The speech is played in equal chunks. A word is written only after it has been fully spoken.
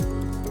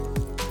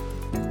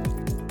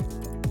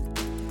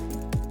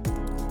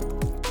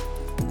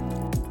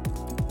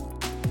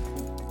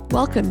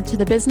Welcome to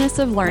the Business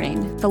of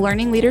Learning, the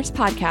Learning Leaders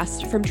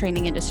podcast from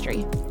Training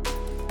Industry.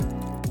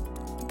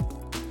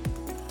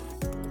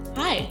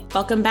 Hi,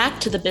 welcome back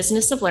to the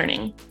Business of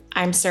Learning.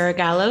 I'm Sarah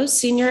Gallo,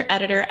 Senior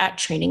Editor at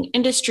Training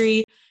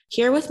Industry,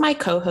 here with my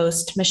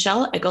co-host,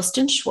 Michelle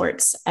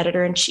Eggleston-Schwartz,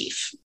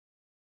 Editor-in-Chief.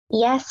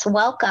 Yes,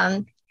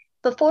 welcome.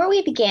 Before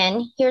we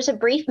begin, here's a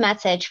brief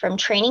message from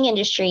Training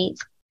Industry's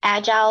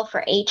Agile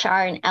for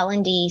HR and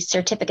L&D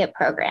certificate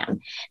program,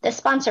 the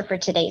sponsor for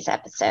today's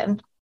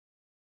episode.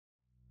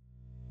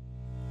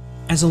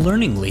 As a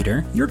learning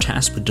leader, you're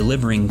tasked with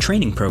delivering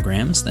training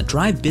programs that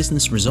drive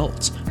business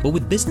results. But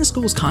with business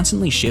goals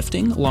constantly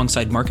shifting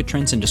alongside market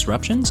trends and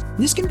disruptions,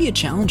 this can be a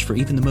challenge for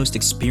even the most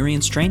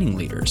experienced training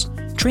leaders.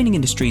 Training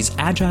Industry's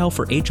Agile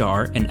for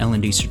HR and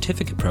L&D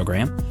certificate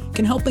program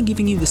can help by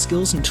giving you the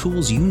skills and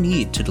tools you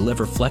need to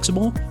deliver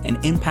flexible and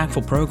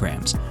impactful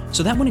programs,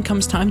 so that when it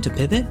comes time to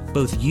pivot,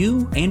 both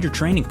you and your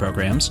training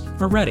programs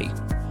are ready.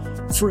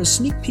 For a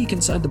sneak peek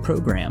inside the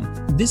program,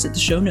 visit the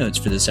show notes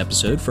for this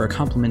episode for a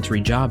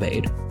complimentary job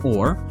aid,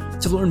 or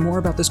to learn more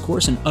about this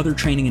course and other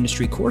Training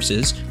Industry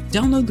courses,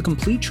 download the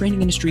complete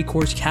Training Industry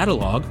course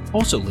catalog,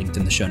 also linked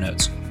in the show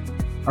notes.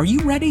 Are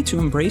you ready to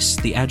embrace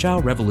the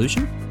Agile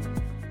revolution?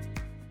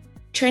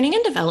 Training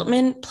and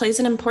development plays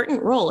an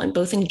important role in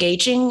both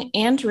engaging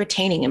and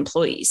retaining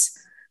employees.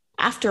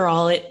 After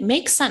all, it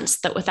makes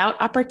sense that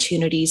without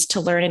opportunities to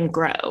learn and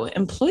grow,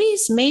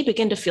 employees may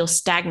begin to feel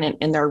stagnant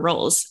in their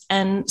roles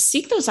and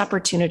seek those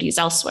opportunities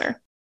elsewhere.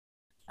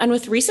 And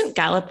with recent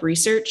Gallup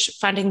research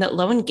finding that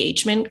low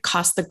engagement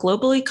costs the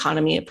global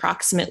economy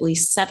approximately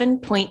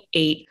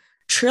 $7.8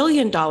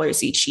 trillion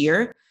each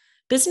year,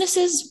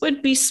 businesses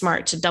would be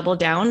smart to double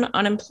down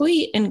on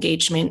employee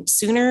engagement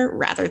sooner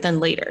rather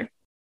than later.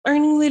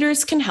 Learning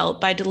leaders can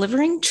help by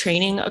delivering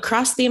training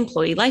across the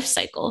employee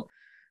lifecycle,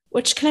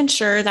 which can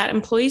ensure that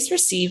employees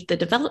receive the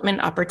development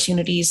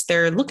opportunities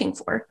they're looking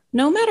for,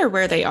 no matter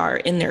where they are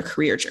in their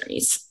career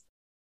journeys.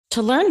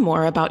 To learn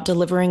more about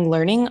delivering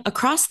learning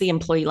across the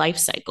employee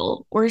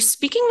lifecycle, we're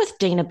speaking with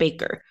Dana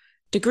Baker,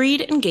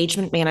 Degreed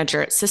Engagement Manager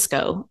at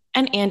Cisco,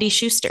 and Andy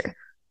Schuster,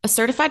 a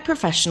certified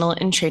professional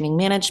in training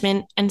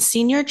management and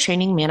Senior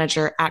Training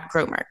Manager at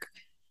Growmark.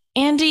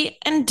 Andy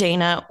and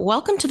Dana,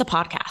 welcome to the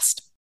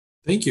podcast.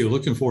 Thank you.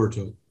 Looking forward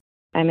to it.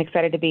 I'm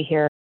excited to be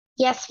here.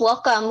 Yes,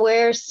 welcome.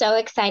 We're so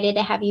excited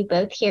to have you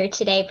both here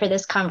today for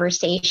this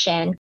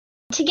conversation.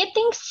 To get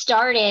things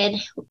started,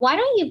 why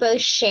don't you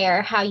both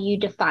share how you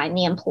define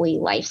the employee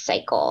life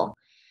cycle?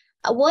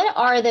 What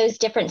are those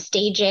different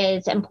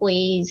stages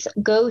employees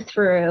go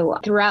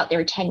throughout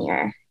their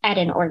tenure at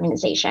an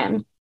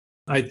organization?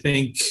 I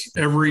think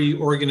every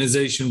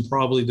organization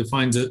probably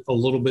defines it a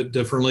little bit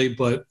differently,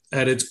 but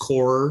at its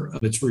core,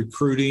 it's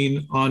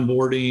recruiting,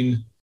 onboarding,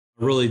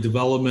 really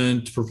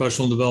development,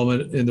 professional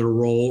development in their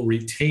role,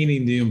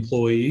 retaining the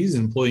employees,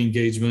 employee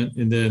engagement,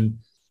 and then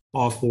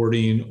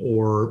offboarding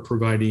or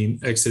providing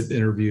exit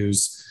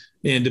interviews.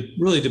 And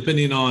really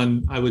depending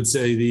on, I would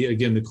say,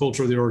 the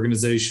culture of the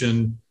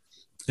organization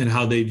and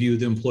how they view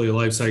the employee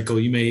life cycle,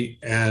 you may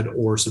add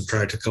or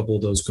subtract a couple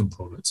of those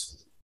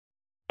components.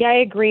 Yeah, I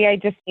agree.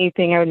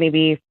 Anything I would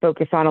maybe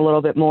focus on a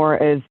little bit more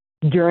is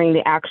during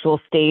the actual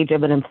stage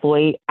of an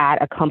employee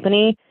at a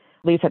company.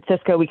 At least at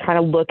Cisco, we kind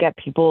of look at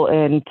people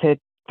into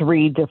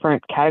three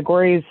different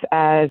categories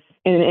as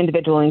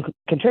individual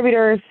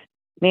contributors,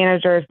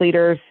 managers,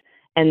 leaders,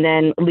 and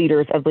then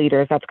leaders of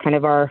leaders. That's kind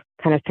of our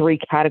three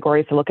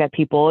categories to look at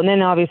people. And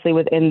then obviously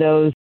within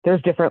those,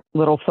 there's different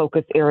little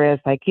focus areas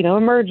like,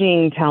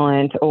 emerging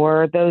talent,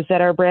 or those that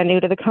are brand new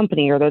to the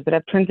company, or those that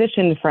have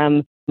transitioned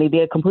from maybe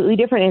a completely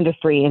different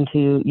industry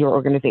into your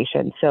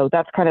organization. So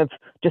that's kind of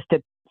just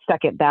to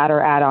second that or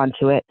add on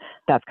to it.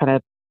 That's kind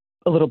of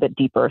a little bit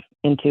deeper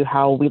into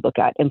how we look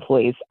at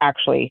employees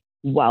actually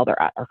while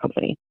they're at our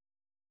company.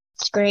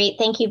 That's great.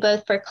 Thank you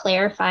both for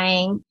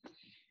clarifying.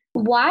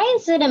 Why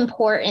is it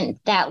important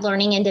that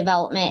learning and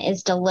development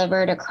is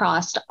delivered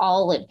across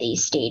all of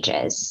these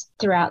stages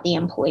throughout the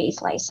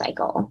employee's life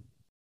cycle?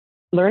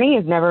 Learning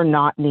is never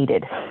not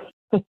needed.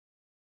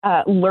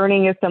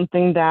 Learning is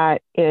something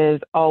that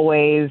isn't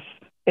always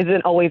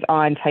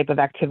on type of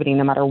activity,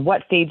 no matter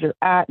what stage you're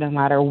at, no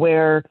matter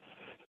where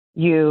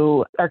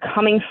you are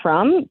coming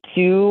from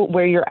to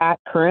where you're at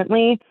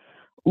currently.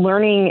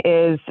 Learning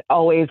is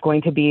always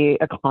going to be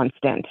a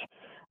constant.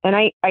 And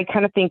I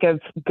kind of think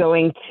of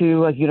going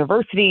to a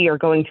university or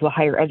going to a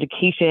higher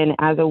education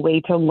as a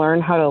way to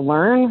learn how to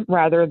learn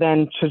rather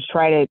than to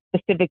try to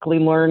specifically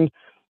learn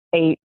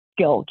a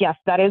skill. Yes,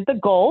 that is the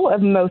goal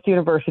of most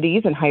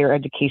universities and higher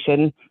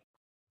education.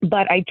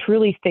 But I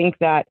truly think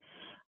that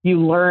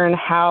you learn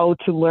how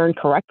to learn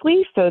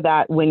correctly so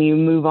that when you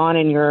move on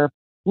in your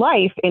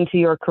life into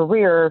your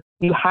career,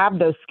 you have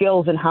those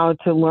skills and how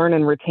to learn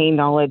and retain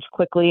knowledge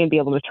quickly and be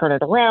able to turn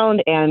it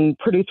around and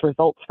produce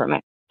results from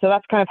it. So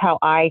that's kind of how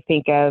I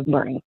think of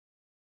learning.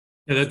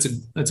 Yeah,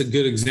 that's a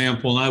good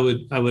example.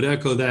 And I would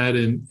echo that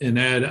and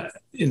add,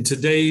 in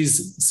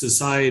today's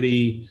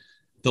society,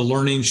 the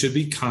learning should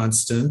be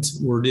constant.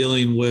 We're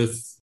dealing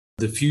with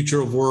the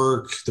future of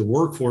work, the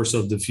workforce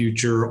of the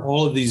future,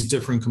 all of these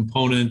different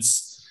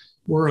components.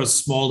 We're a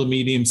small to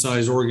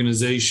medium-sized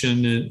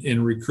organization,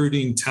 and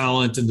recruiting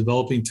talent and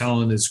developing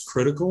talent is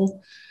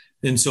critical.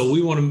 And so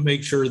we want to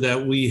make sure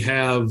that we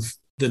have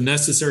the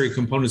necessary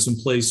components in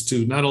place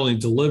to not only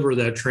deliver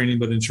that training,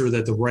 but ensure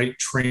that the right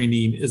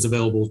training is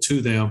available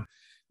to them.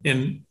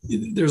 And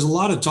there's a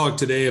lot of talk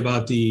today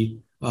about the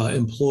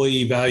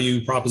employee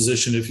value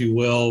proposition, if you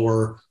will,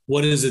 or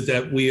what is it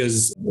that we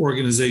as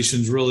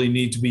organizations really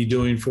need to be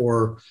doing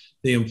for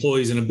the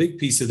employees. And a big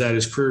piece of that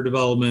is career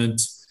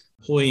development,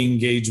 employee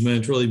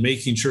engagement, really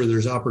making sure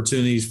there's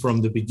opportunities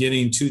from the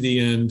beginning to the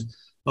end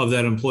of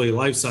that employee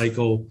life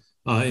cycle.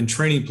 And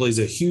training plays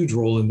a huge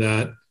role in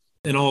that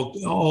in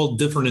all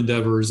different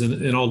endeavors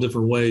and in all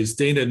different ways.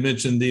 Dana had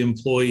mentioned the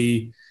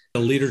employee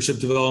leadership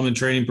development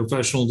training,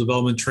 professional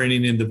development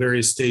training in the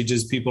various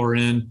stages people are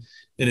in.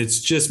 And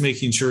it's just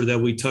making sure that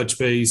we touch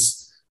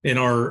base and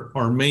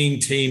are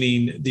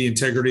maintaining the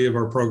integrity of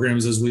our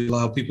programs as we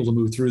allow people to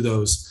move through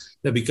those.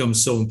 That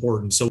becomes so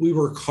important. So we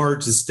work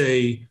hard to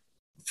stay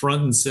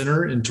front and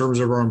center in terms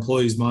of our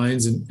employees'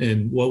 minds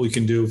and what we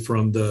can do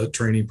from the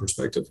training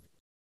perspective.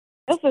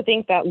 I also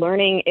think that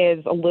learning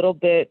is a little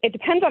bit, it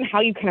depends on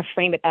how you kind of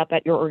frame it up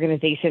at your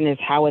organization is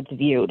how it's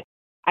viewed.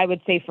 I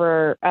would say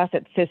for us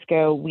at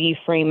Cisco, we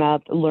frame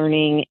up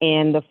learning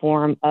in the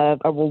form of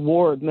a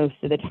reward most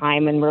of the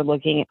time, and we're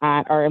looking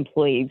at our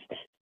employees.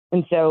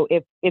 And so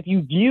if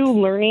you view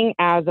learning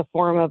as a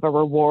form of a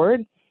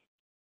reward,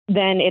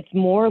 then it's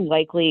more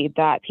likely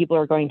that people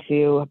are going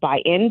to buy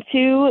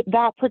into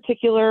that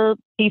particular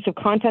piece of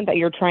content that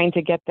you're trying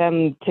to get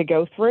them to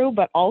go through,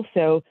 but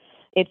also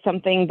it's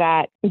something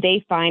that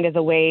they find as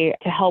a way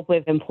to help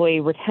with employee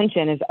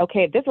retention is,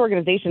 okay, if this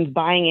organization's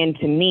buying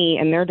into me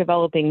and they're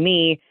developing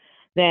me,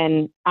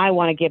 then I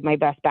want to give my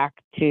best back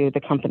to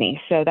the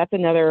company. So that's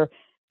another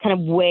kind of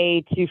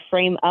way to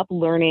frame up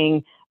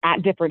learning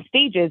at different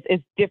stages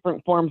is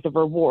different forms of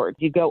rewards.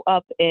 You go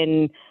up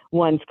in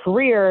one's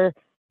career,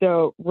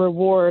 the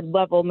reward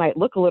level might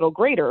look a little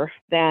greater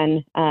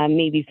than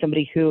maybe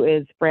somebody who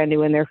is brand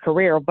new in their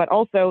career, but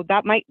also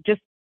that might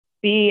just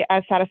be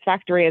as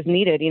satisfactory as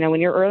needed. You know,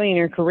 when you're early in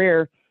your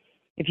career,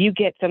 if you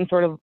get some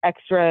sort of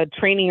extra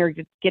training or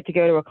get to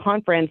go to a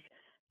conference,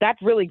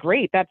 that's really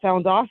great. That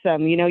sounds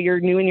awesome. You know, you're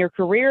new in your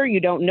career, you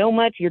don't know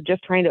much, you're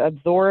just trying to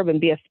absorb and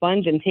be a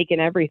sponge and take in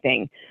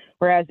everything.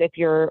 Whereas if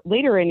you're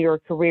later in your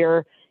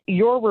career,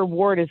 your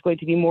reward is going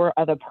to be more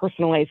of a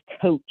personalized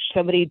coach,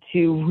 somebody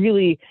to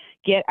really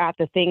get at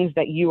the things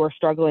that you are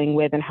struggling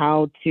with and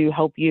how to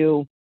help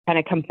you kind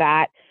of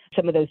combat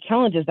some of those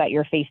challenges that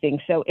you're facing.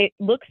 So it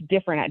looks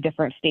different at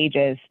different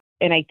stages.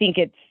 And I think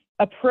it's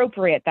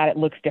appropriate that it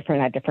looks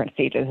different at different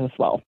stages as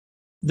well.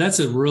 That's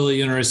a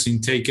really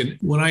interesting take. And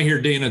when I hear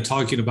Dana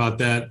talking about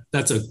that,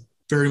 that's a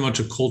very much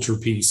a culture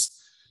piece.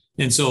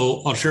 And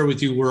so I'll share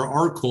with you where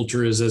our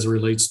culture is as it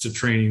relates to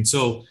training.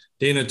 So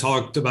Dana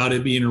talked about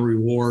it being a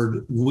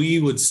reward.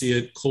 We would see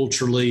it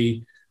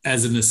culturally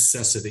as a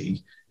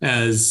necessity,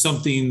 as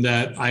something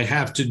that I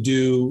have to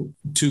do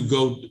to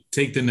go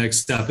take the next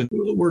step. And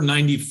we're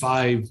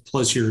 95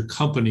 plus year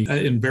company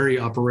and very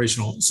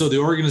operational. So the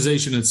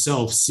organization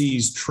itself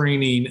sees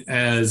training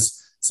as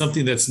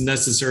something that's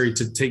necessary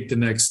to take the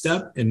next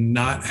step and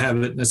not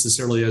have it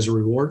necessarily as a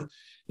reward.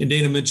 And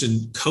Dana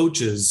mentioned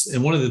coaches.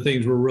 And one of the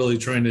things we're really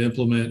trying to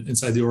implement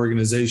inside the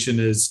organization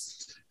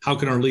is how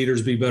can our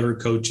leaders be better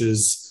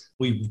coaches?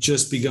 We've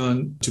just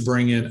begun to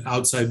bring in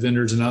outside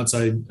vendors and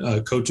outside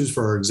coaches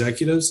for our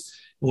executives.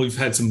 And we've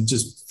had some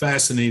just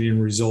fascinating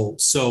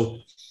results. So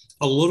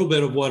a little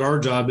bit of what our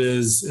job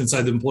is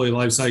inside the employee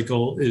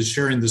lifecycle is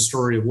sharing the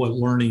story of what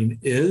learning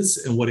is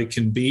and what it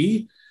can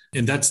be.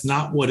 And that's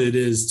not what it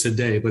is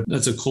today, but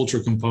that's a culture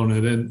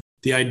component. And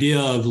the idea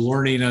of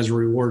learning as a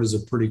reward is a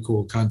pretty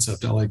cool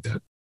concept. I like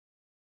that.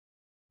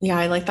 Yeah,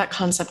 I like that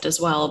concept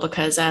as well,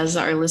 because as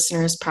our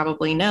listeners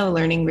probably know,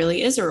 learning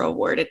really is a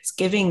reward. It's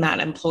giving that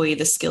employee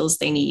the skills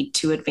they need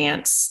to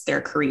advance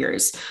their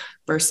careers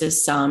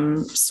versus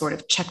some sort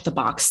of check the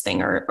box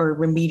thing or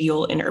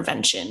remedial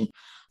intervention.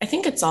 I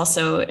think it's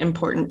also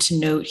important to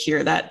note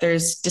here that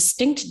there's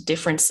distinct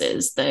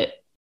differences that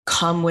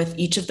come with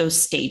each of those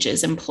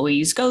stages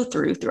employees go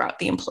throughout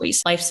the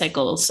employee's life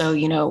cycle. So,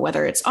 you know,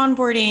 whether it's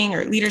onboarding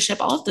or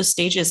leadership, all of those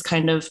stages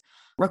kind of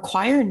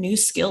require new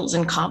skills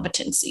and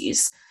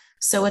competencies.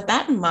 So with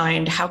that in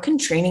mind, how can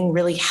training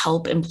really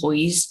help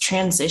employees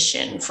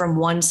transition from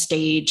one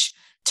stage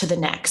to the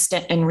next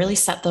and really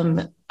set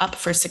them up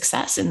for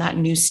success in that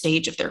new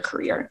stage of their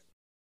career?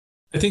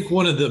 I think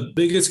one of the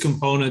biggest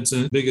components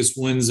and biggest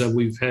wins that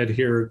we've had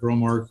here at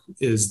Growmark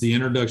is the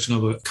introduction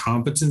of a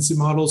competency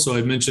model. So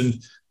I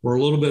mentioned we're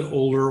a little bit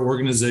older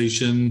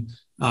organization.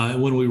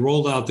 And when we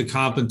rolled out the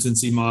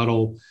competency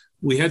model,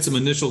 we had some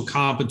initial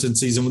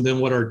competencies. And then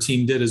what our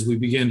team did is we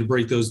began to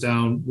break those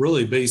down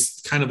really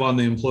based kind of on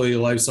the employee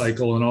life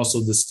cycle and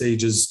also the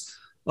stages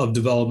of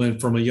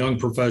development from a young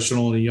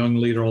professional and a young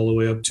leader all the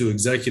way up to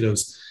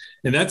executives.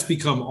 And that's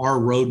become our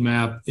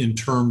roadmap in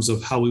terms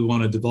of how we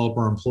want to develop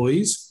our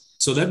employees.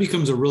 So that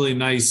becomes a really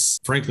nice,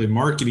 frankly,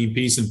 marketing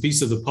piece and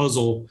piece of the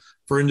puzzle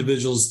for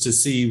individuals to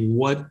see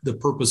what the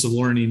purpose of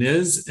learning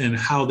is and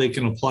how they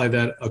can apply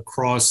that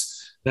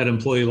across that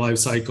employee life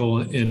cycle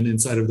and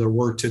inside of their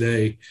work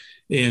today.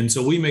 And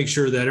so we make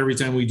sure that every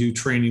time we do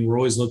training, we're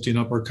always lifting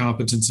up our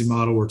competency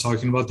model. We're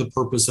talking about the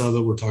purpose of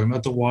it. We're talking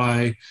about the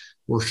why.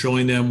 We're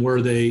showing them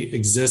where they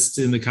exist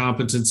in the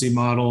competency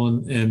model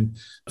and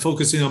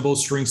focusing on both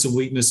strengths and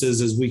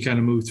weaknesses as we kind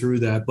of move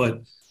through that.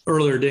 But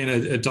earlier,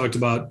 Dana had talked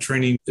about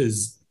training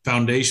is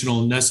foundational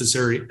and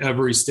necessary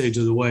every stage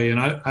of the way. And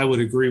I would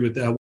agree with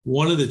that.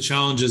 One of the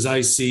challenges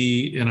I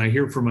see and I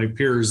hear from my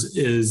peers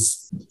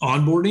is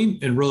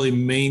onboarding and really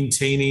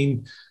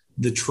maintaining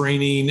the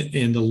training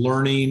and the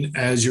learning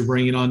as you're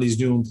bringing on these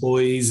new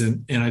employees.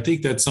 And I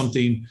think that's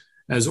something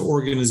as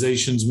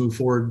organizations move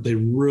forward, they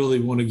really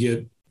want to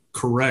get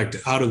correct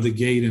out of the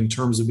gate in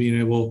terms of being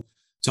able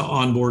to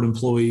onboard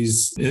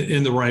employees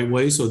in the right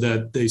way so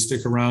that they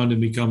stick around and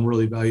become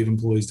really valued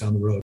employees down the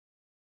road.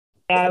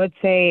 I would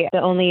say the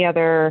only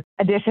other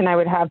addition I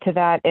would have to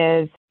that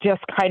is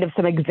just kind of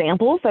some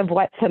examples of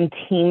what some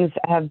teams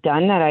have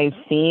done that I've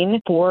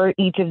seen for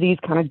each of these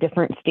kind of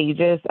different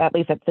stages, at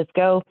least at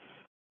Cisco.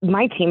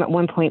 My team at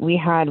one point, we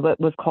had what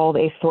was called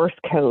a source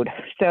code.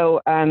 So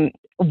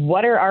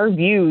what are our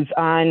views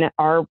on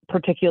our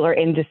particular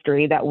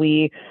industry that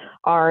we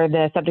are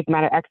the subject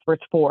matter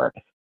experts for?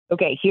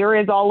 Okay, here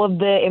is all of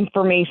the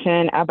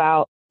information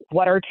about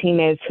what our team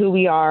is, who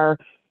we are,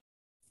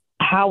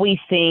 how we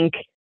think,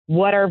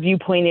 what our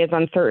viewpoint is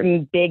on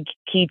certain big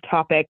key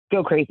topics,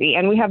 go crazy.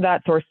 And we have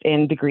that sourced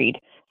in Degreed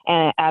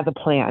as a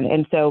plan.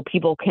 And so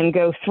people can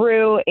go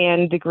through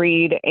and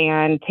Degreed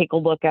and take a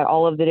look at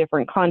all of the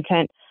different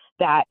content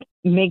that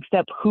makes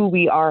up who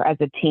we are as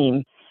a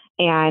team.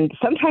 And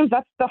sometimes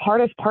that's the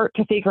hardest part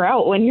to figure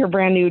out when you're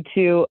brand new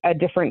to a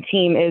different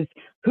team is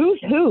who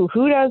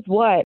does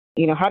what,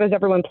 how does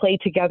everyone play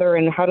together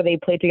and how do they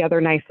play together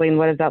nicely and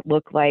what does that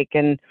look like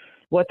and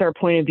what's our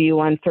point of view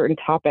on certain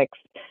topics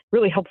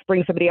really helps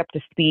bring somebody up to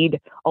speed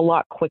a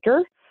lot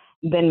quicker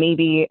than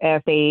maybe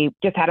if they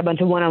just had a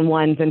bunch of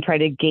one-on-ones and try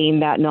to gain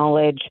that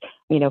knowledge,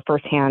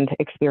 firsthand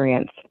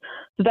experience.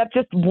 So that's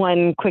just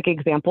one quick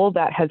example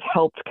that has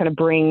helped kind of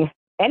bring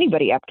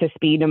anybody up to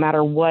speed, no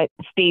matter what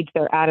stage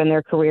they're at in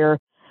their career.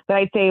 But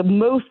I'd say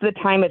most of the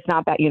time it's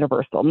not that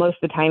universal. Most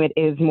of the time it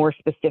is more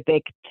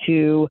specific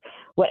to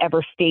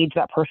whatever stage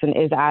that person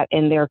is at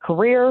in their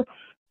career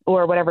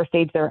or whatever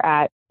stage they're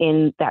at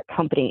in that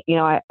company.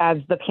 As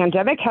the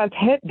pandemic has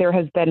hit, there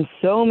has been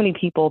so many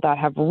people that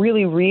have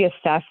really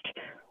reassessed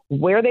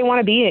where they want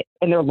to be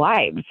in their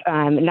lives,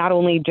 not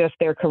only just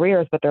their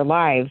careers, but their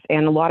lives.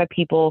 And a lot of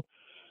people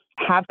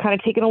have kind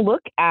of taken a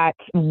look at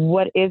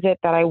what is it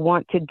that I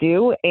want to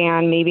do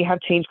and maybe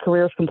have changed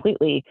careers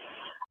completely.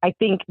 I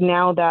think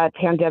now that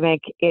pandemic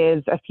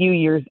is a few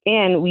years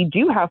in, we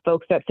do have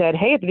folks that said,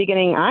 hey, at the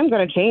beginning, I'm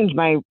going to change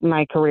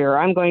my career.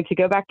 I'm going to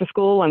go back to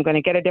school. I'm going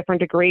to get a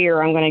different degree,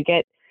 or I'm going to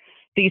get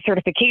these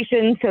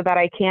certifications so that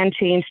I can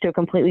change to a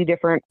completely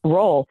different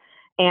role.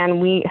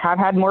 And we have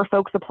had more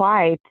folks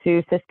apply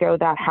to Cisco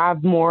that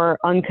have more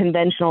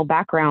unconventional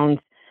backgrounds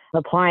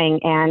applying.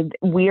 And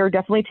we are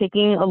definitely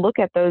taking a look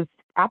at those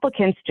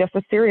applicants just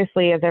as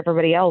seriously as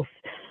everybody else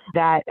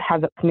that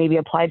has maybe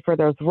applied for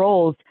those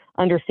roles,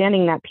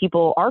 understanding that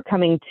people are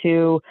coming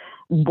to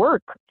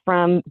work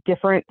from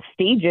different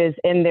stages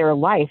in their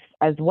life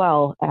as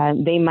well.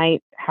 They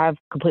might have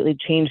completely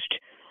changed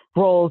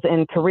roles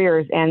and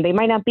careers, and they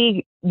might not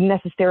be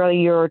necessarily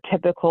your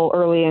typical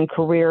early in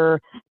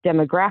career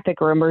demographic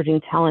or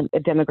emerging talent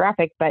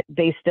demographic, but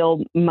they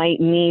still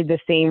might need the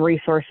same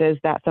resources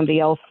that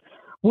somebody else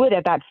would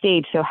at that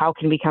stage. So how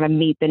can we kind of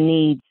meet the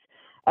needs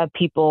of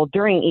people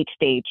during each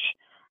stage?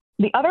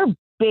 The other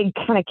big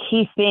kind of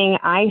key thing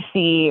I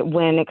see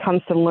when it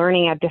comes to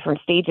learning at different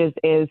stages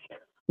is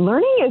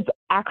learning is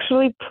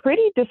actually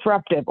pretty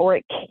disruptive, or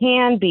it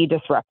can be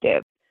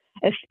disruptive,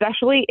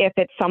 especially if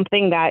it's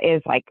something that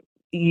is like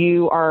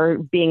you are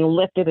being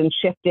lifted and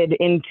shifted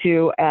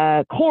into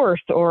a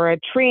course or a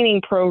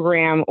training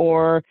program,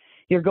 or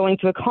you're going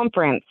to a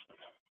conference.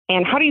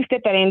 And how do you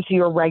fit that into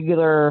your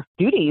regular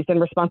duties and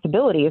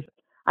responsibilities?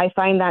 I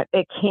find that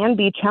it can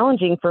be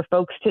challenging for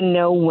folks to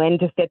know when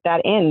to fit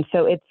that in.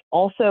 So it's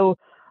also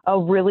a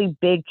really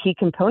big key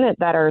component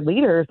that our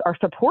leaders are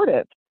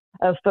supportive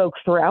of folks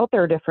throughout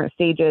their different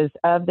stages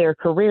of their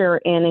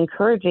career and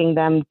encouraging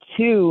them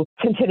to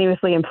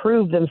continuously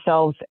improve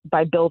themselves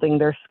by building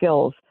their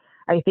skills.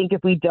 I think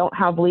if we don't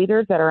have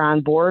leaders that are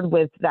on board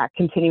with that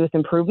continuous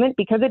improvement,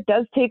 because it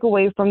does take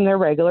away from their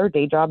regular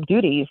day job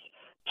duties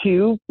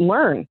to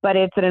learn, but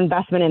it's an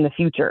investment in the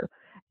future.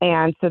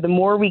 And so the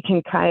more we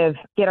can kind of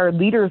get our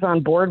leaders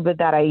on board with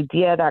that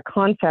idea, that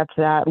concept,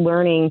 that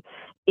learning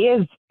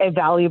is a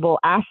valuable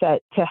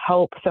asset to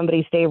help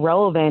somebody stay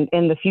relevant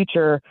in the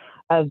future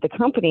of the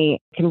company,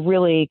 can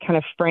really kind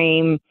of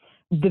frame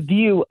the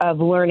view of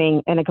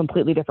learning in a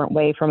completely different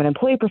way from an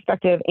employee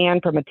perspective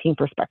and from a team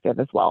perspective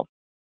as well.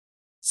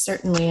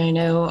 Certainly, I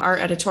know our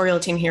editorial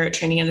team here at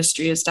Training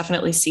Industry has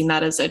definitely seen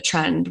that as a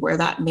trend where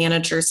that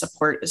manager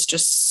support is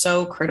just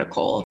so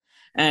critical.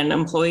 And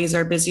employees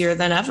are busier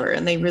than ever,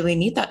 and they really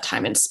need that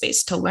time and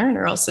space to learn,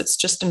 or else it's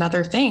just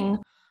another thing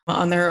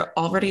on their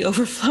already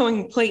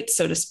overflowing plate,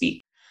 so to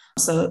speak.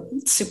 So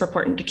it's super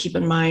important to keep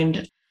in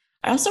mind.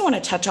 I also want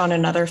to touch on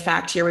another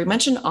fact here. We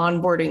mentioned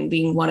onboarding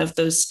being one of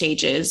those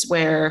stages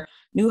where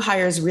new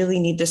hires really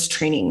need this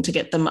training to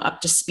get them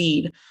up to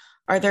speed.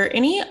 Are there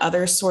any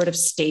other sort of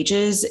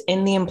stages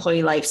in the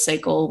employee life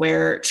cycle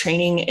where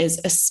training is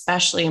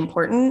especially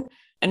important,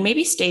 and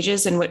maybe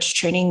stages in which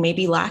training may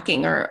be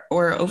lacking or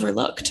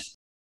overlooked?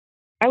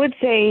 I would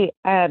say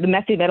the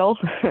messy middle,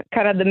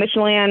 kind of the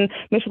Michelin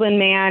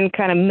man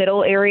kind of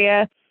middle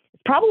area,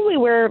 probably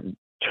where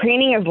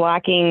training is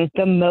lacking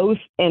the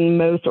most in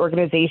most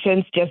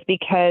organizations, just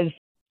because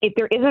if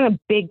there isn't a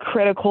big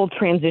critical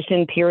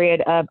transition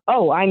period of,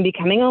 oh, I'm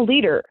becoming a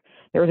leader,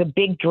 there was a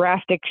big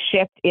drastic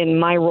shift in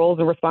my roles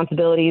and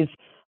responsibilities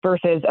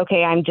versus,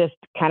 okay, I'm just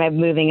kind of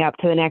moving up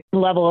to the next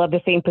level of the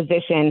same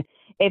position.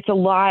 It's a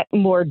lot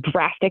more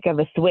drastic of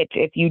a switch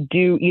if you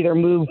do either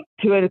move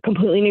to a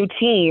completely new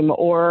team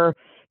or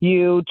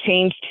you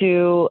change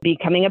to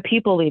becoming a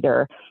people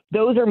leader.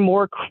 Those are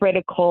more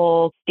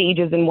critical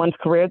stages in one's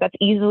career that's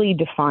easily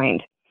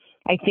defined.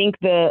 I think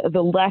the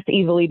less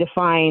easily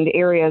defined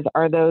areas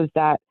are those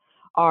that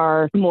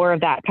are more of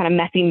that kind of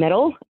messy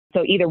middle.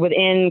 So either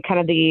within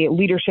kind of the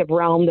leadership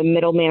realm, the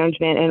middle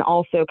management, and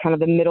also kind of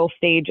the middle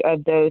stage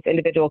of those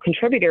individual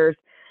contributors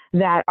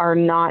that are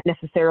not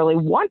necessarily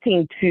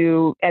wanting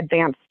to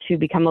advance to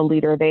become a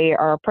leader. They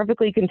are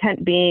perfectly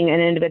content being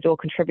an individual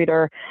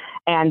contributor,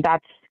 and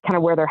that's kind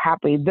of where they're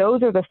happy.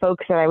 Those are the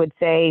folks that I would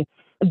say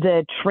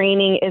the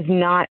training is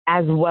not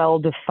as well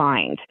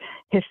defined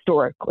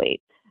historically.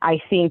 I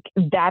think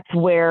that's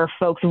where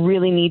folks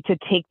really need to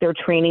take their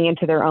training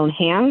into their own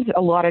hands.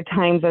 A lot of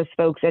times as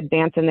folks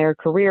advance in their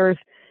careers,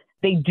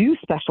 they do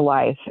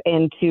specialize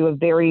into a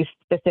very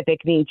specific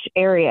niche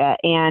area.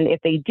 And if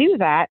they do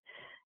that,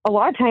 a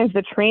lot of times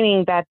the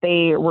training that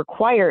they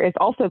require is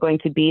also going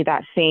to be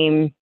that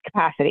same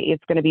capacity.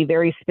 It's going to be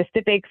very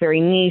specific, very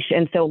niche.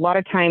 And so a lot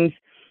of times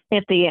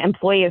if the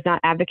employee is not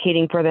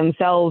advocating for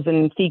themselves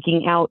and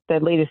seeking out the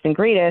latest and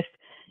greatest,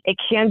 it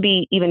can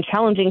be even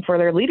challenging for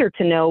their leader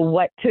to know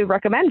what to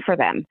recommend for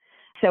them.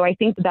 So I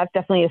think that's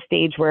definitely a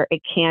stage where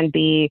it can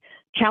be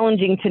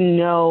challenging to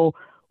know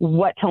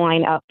what to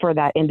line up for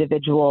that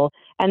individual.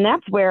 And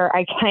that's where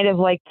I kind of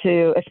like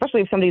to,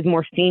 especially if somebody's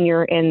more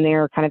senior in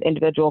their kind of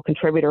individual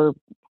contributor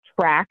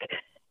track,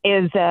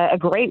 is a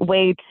great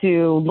way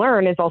to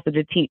learn is also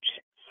to teach.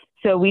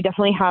 So we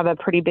definitely have a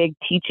pretty big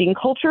teaching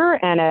culture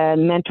and a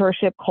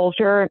mentorship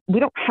culture. We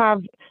don't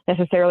have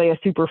necessarily a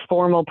super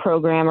formal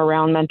program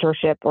around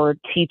mentorship or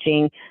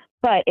teaching,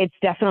 but it's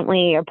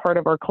definitely a part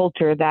of our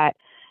culture that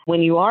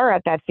when you are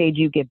at that stage,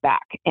 you give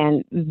back.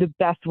 And the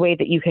best way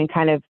that you can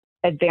kind of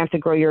advance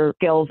and grow your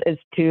skills is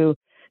to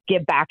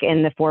give back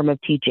in the form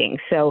of teaching.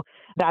 So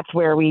that's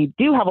where we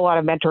do have a lot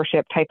of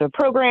mentorship type of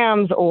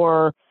programs,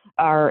 or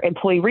our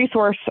employee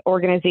resource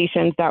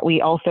organizations that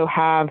we also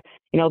have.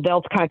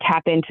 They'll kind of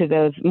tap into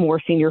those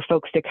more senior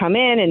folks to come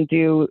in and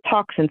do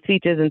talks and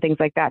speeches and things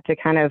like that to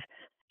kind of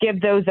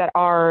give those that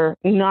are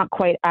not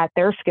quite at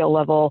their skill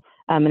level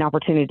an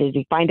opportunity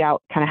to find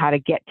out kind of how to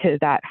get to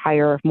that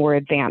higher, more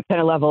advanced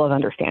kind of level of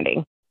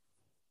understanding.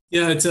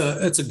 Yeah,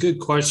 it's a good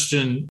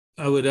question.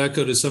 I would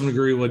echo to some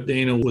degree what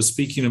Dana was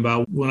speaking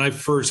about. When I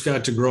first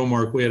got to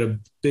Growmark, we had a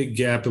big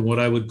gap in what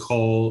I would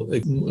call,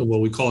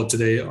 we call it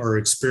today, our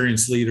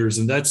experienced leaders.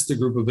 And that's the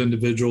group of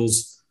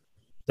individuals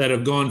that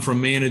have gone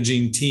from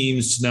managing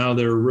teams to now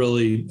they're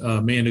really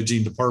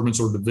managing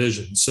departments or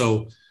divisions.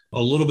 So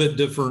a little bit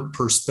different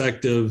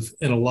perspective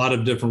in a lot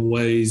of different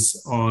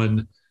ways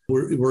on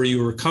where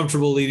you were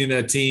comfortable leading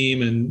that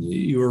team and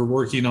you were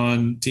working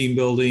on team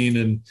building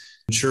and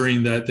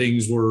ensuring that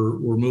things were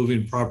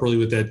moving properly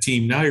with that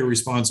team. Now you're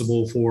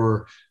responsible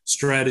for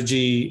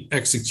strategy,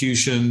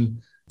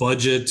 execution,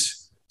 budget.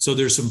 So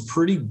there's some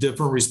pretty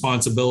different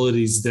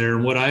responsibilities there.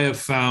 And what I have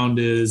found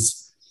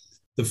is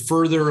the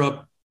further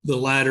up the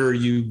ladder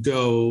you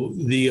go,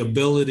 the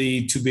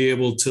ability to be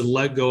able to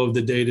let go of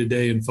the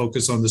day-to-day and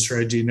focus on the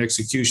strategy and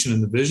execution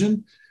and the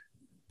vision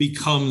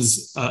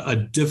becomes a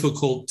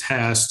difficult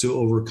task to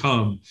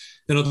overcome.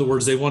 In other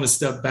words, they want to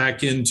step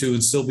back into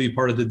and still be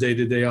part of the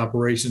day-to-day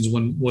operations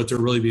when what they're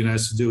really being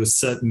asked to do is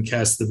set and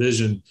cast the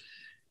vision.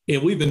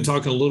 And we've been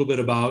talking a little bit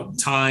about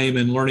time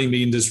and learning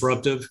being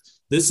disruptive.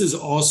 This is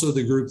also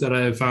the group that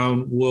I have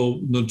found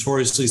will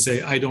notoriously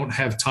say, I don't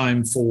have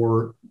time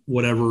for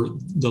whatever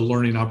the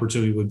learning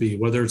opportunity would be,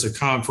 whether it's a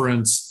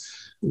conference,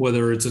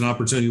 whether it's an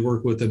opportunity to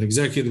work with an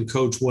executive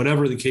coach,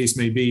 whatever the case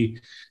may be.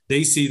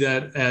 They see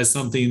that as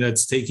something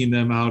that's taking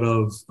them out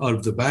of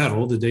the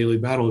battle, the daily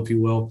battle, if you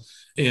will.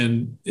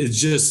 And it's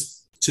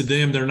just, to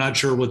them, they're not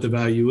sure what the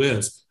value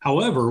is.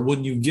 However,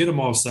 when you get them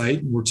off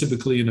site, we're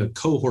typically in a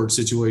cohort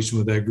situation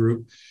with that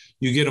group,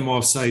 you get them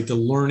off site, the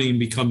learning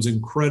becomes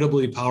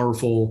incredibly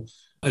powerful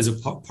as a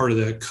part of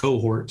that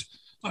cohort.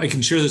 I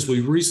can share this.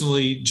 We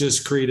recently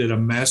just created a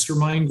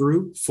mastermind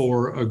group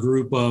for a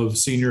group of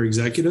senior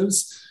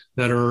executives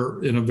that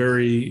are in a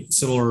very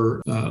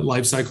similar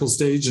life cycle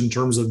stage in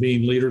terms of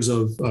being leaders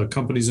of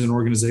companies and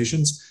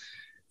organizations.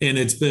 And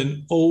it's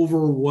been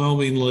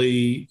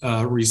overwhelmingly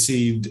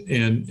received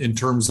in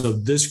terms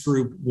of this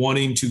group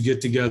wanting to get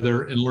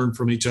together and learn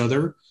from each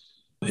other.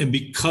 And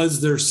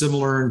because they're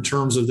similar in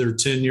terms of their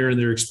tenure and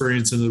their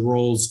experience in the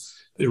roles,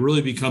 it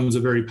really becomes a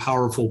very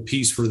powerful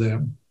piece for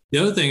them. The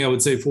other thing I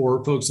would say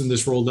for folks in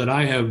this role that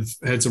I have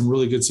had some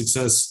really good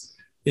success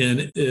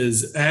in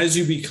is as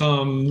you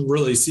become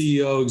really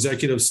CEO,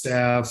 executive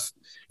staff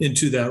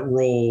into that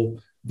role,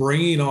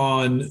 bringing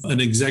on an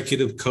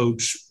executive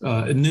coach,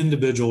 an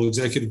individual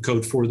executive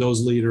coach for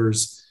those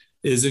leaders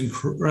is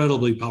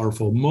incredibly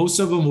powerful. Most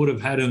of them would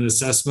have had an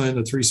assessment,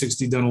 a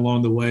 360 done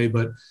along the way,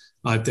 but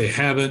if they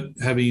haven't,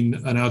 having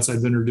an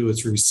outside vendor do a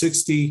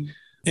 360.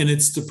 And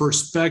it's the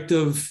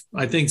perspective,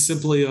 I think,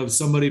 simply of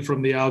somebody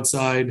from the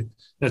outside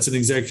that's an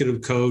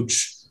executive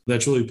coach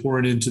that's really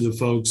pouring into the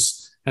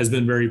folks has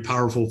been very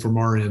powerful from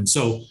our end.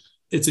 So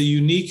it's a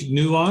unique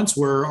nuance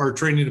where our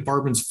training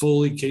department's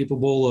fully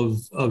capable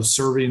of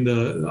serving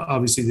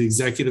obviously the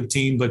executive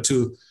team, but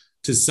to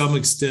some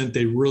extent,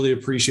 they really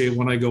appreciate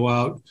when I go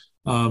out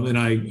and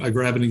I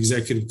grab an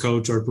executive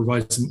coach or I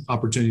provide some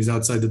opportunities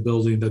outside the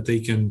building that they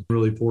can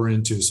really pour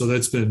into. So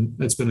that's been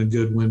a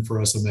good win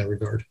for us in that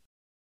regard.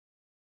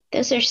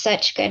 Those are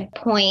such good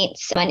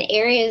points on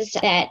areas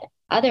that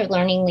other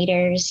learning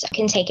leaders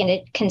can take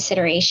into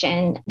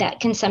consideration that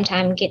can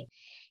sometimes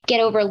get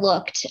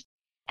overlooked.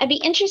 I'd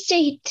be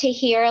interested to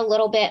hear a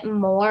little bit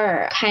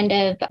more kind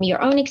of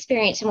your own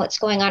experience and what's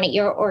going on at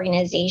your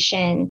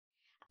organization.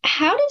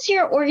 How does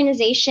your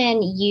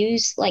organization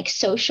use like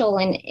social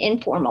and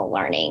informal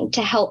learning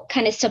to help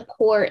kind of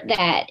support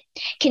that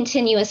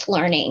continuous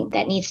learning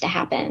that needs to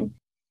happen?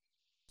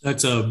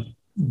 That's a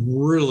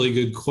really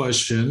good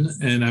question.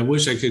 And I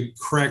wish I could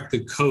crack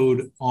the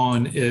code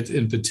on it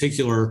in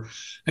particular.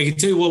 I can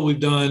tell you what we've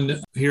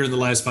done here in the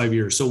last 5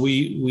 years. So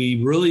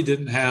we really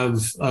didn't have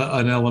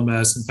an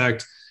LMS. In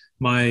fact,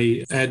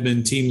 my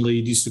admin team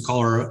lead used to call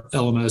our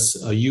LMS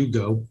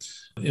Yugo,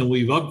 and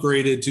we've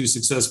upgraded to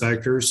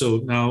SuccessFactors. So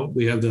now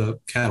we have the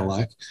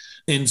Cadillac.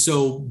 And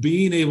so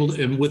being able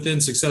to, and within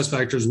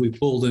SuccessFactors, we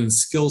pulled in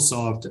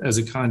Skillsoft as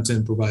a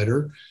content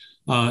provider,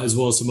 as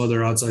well as some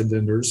other outside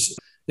vendors.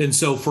 And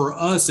so for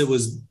us, it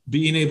was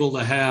being able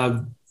to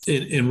have,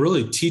 and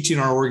really teaching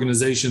our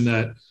organization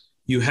that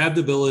you have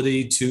the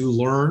ability to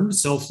learn,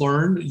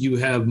 self-learn, you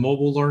have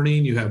mobile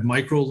learning, you have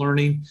micro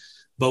learning,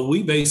 but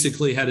we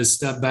basically had to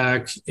step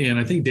back. And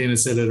I think Dana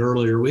said it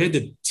earlier, we had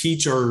to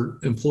teach our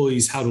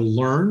employees how to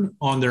learn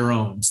on their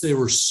own. So they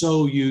were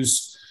so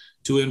used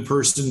to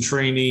in-person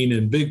training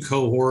and big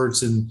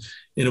cohorts, and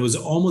it was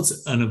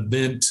almost an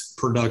event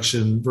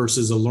production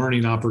versus a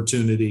learning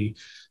opportunity.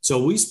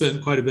 So we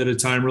spent quite a bit of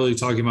time really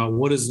talking about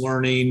what is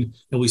learning,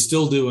 and we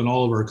still do in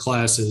all of our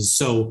classes.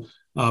 So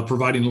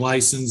providing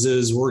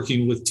licenses,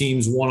 working with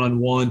teams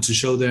one-on-one to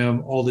show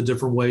them all the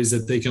different ways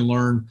that they can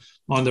learn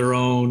on their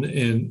own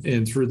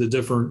and through the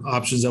different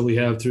options that we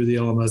have through the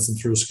LMS and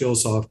through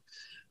Skillsoft.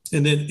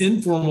 And then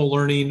informal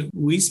learning,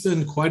 we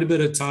spend quite a bit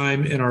of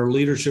time in our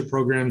leadership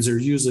programs. They're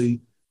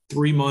usually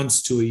 3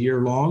 months to a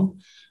year long.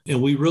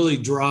 And we really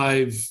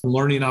drive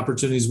learning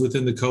opportunities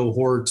within the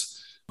cohort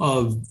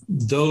of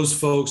those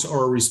folks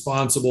are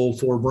responsible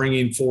for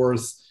bringing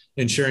forth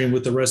and sharing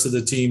with the rest of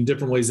the team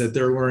different ways that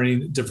they're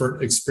learning,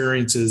 different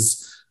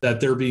experiences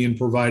that they're being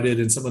provided,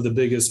 and some of the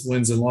biggest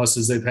wins and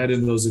losses they've had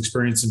in those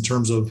experiences in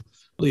terms of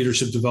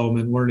leadership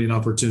development, learning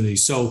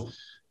opportunities. So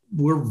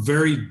we're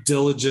very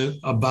diligent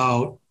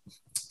about,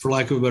 for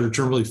lack of a better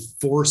term, really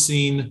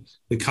forcing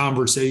the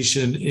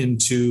conversation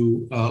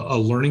into a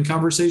learning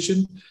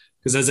conversation.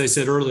 Because as I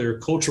said earlier,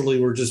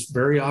 culturally, we're just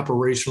very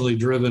operationally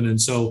driven. And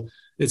so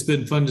it's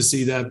been fun to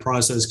see that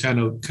process kind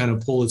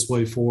of pull its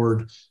way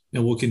forward,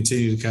 and we'll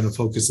continue to kind of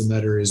focus in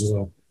that area as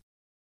well.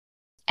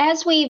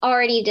 As we've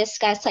already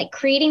discussed, like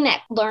creating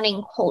that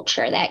learning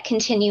culture, that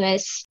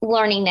continuous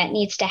learning that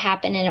needs to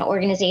happen in an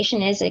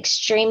organization is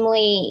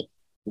extremely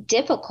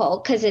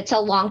difficult because it's a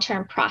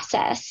long-term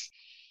process.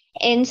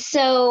 And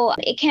so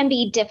it can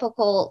be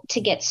difficult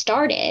to get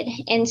started.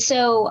 And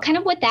so kind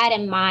of with that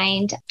in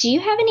mind, do you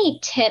have any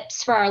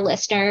tips for our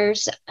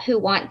listeners who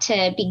want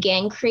to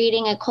begin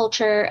creating a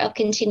culture of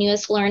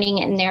continuous learning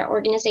in their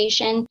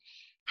organization?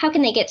 How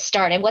can they get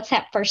started? What's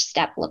that first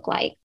step look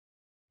like?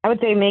 I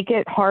would say make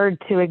it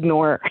hard to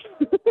ignore.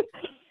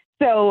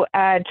 So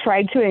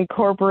try to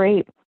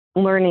incorporate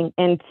learning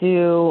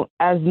into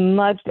as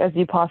much as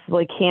you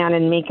possibly can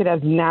and make it as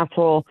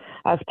natural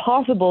as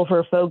possible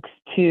for folks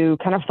to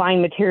kind of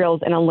find materials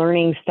in a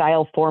learning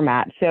style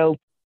format. So,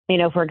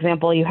 for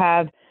example, you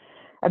have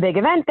a big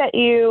event that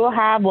you will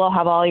have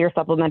all your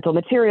supplemental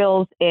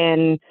materials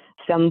in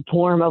some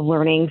form of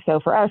learning. So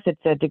for us,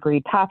 it's a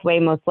degree pathway,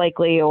 most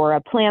likely, or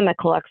a plan that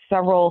collects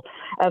several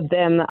of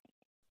them.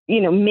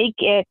 Make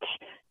it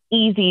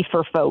easy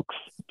for folks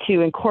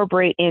to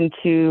incorporate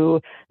into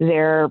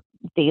their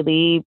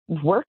daily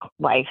work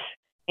life.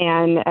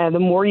 And the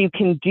more you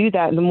can do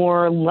that, the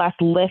more less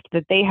lift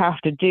that they have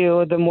to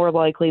do, the more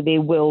likely they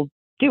will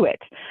do it.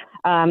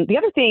 The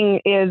other thing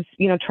is,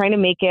 trying to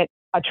make it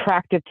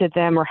attractive to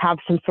them or have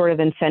some sort of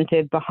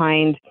incentive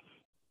behind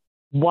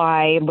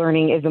why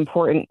learning is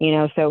important.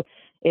 So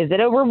is it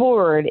a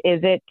reward? Is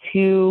it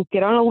to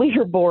get on a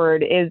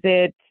leaderboard? Is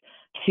it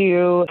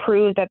to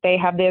prove that they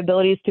have the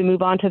abilities to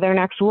move on to their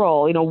next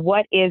role?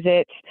 What is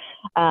it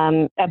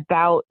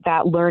about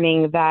that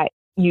learning that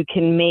you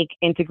can make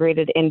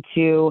integrated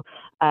into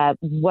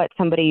what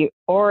somebody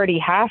already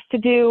has to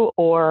do,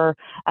 or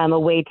a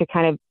way to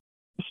kind of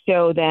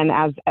show them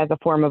as a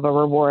form of a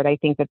reward? I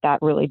think that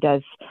really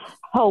does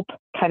help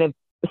kind of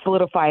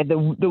solidify the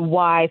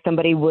why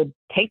somebody would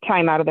take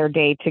time out of their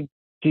day to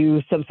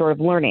do some sort of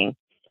learning.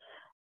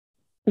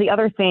 The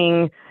other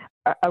thing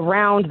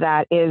around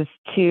that is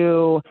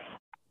to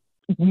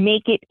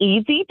make it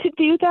easy to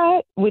do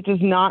that, which is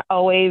not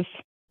always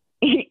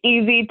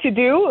easy to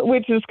do,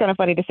 which is kind of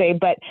funny to say,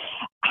 but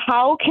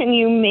how can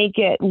you make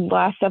it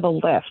less of a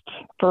lift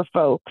for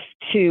folks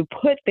to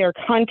put their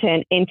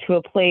content into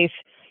a place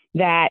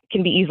that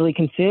can be easily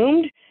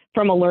consumed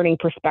from a learning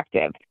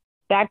perspective?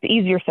 That's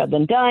easier said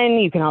than done.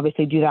 You can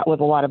obviously do that with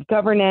a lot of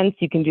governance.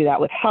 You can do that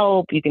with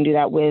help. You can do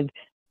that with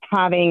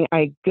having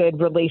a good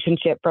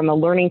relationship from a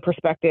learning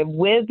perspective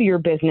with your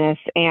business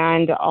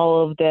and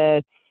all of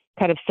the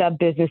kind of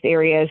sub-business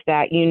areas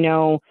that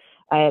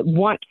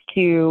want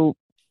to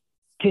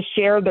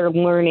share their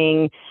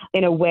learning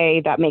in a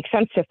way that makes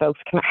sense to folks,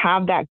 can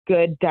have that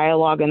good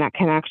dialogue and that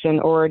connection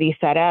already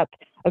set up,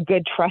 a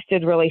good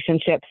trusted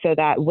relationship, so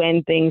that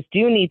when things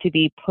do need to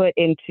be put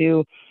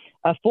into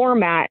a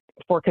format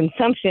for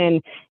consumption,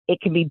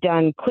 it can be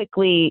done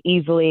quickly,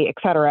 easily, et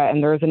cetera.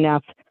 And there's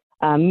enough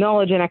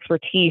knowledge and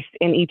expertise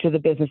in each of the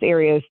business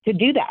areas to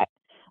do that.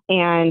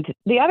 And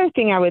the other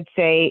thing I would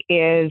say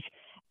is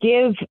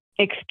give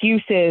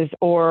excuses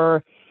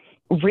or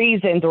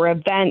reasons or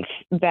events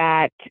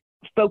that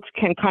folks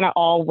can kind of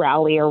all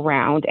rally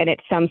around, and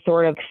it's some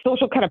sort of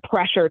social kind of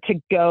pressure to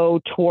go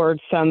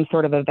towards some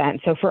sort of event.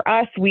 So for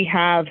us, we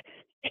have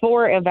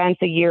 4 events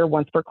a year,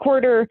 once per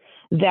quarter,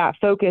 that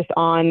focus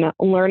on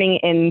learning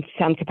in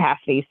some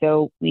capacity.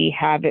 So we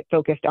have it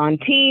focused on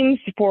teams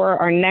for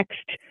our next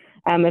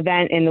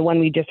event, and the one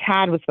we just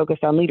had was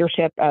focused on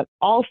leadership at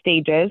all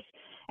stages.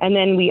 And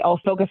then we all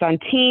focus on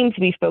teams,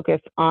 we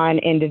focus on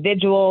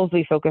individuals,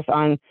 we focus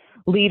on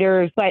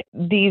leaders. But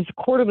these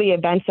quarterly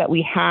events that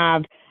we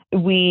have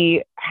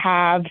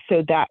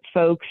so that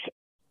folks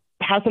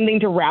have something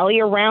to rally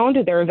around.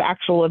 There's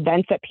actual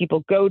events that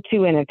people go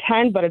to and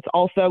attend, but it's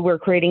also, we're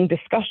creating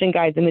discussion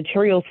guides and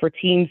materials for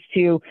teams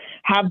to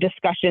have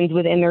discussions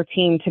within their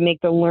team to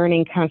make the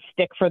learning kind of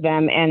stick for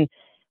them. And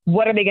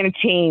what are they going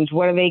to change?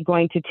 What are they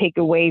going to take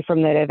away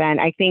from that event?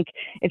 I think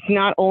it's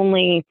not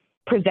only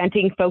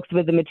presenting folks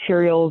with the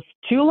materials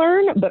to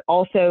learn, but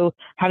also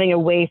having a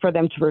way for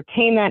them to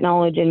retain that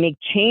knowledge and make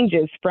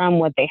changes from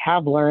what they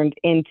have learned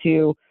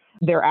into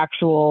their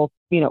actual,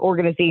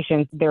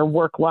 organizations, their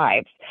work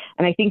lives.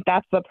 And I think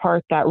that's the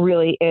part that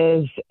really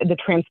is the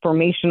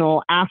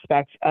transformational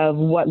aspect of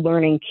what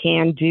learning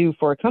can do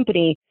for a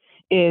company,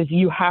 is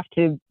you have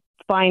to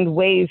find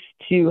ways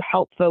to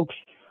help folks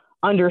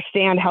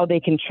understand how they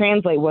can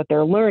translate what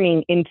they're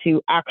learning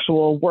into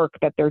actual work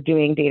that they're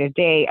doing day to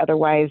day.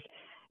 Otherwise,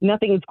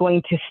 nothing is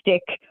going to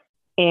stick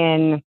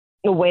in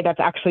a way that's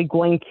actually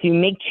going to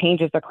make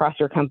changes across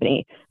your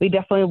company. We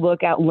definitely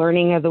look at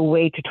learning as a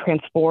way to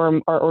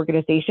transform our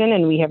organization,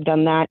 and we have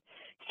done that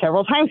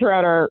several times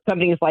throughout our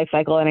company's life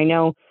cycle. And I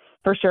know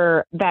for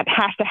sure that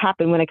has to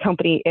happen when a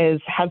company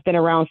has been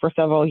around for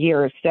several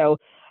years. So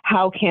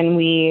how can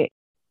we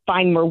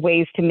find more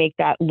ways to make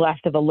that less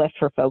of a lift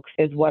for folks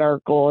is what our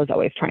goal is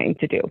always trying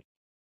to do.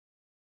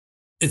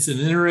 It's an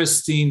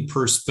interesting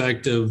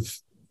perspective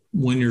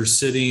when you're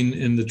sitting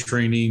in the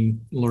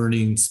training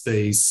learning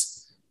space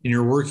and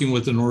you're working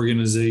with an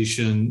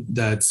organization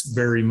that's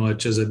very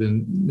much, as I've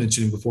been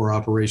mentioning before,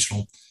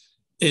 operational.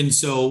 And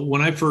so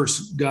when I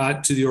first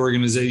got to the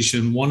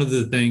organization, one of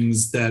the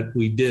things that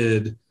we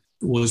did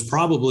was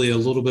probably a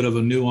little bit of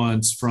a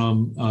nuance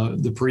from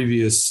the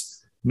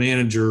previous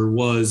manager.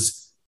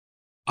 Was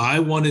I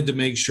wanted to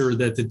make sure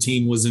that the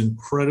team was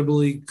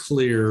incredibly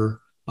clear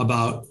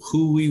about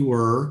who we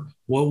were,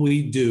 what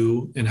we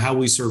do, and how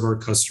we serve our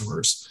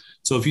customers.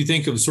 So if you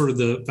think of sort of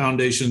the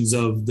foundations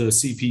of the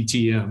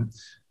CPTM,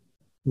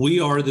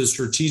 we are the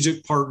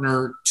strategic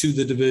partner to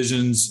the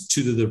divisions,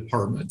 to the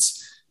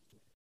departments.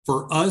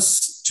 For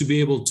us to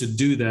be able to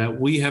do that,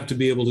 we have to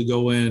be able to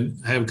go in,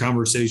 have a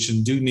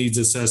conversation, do needs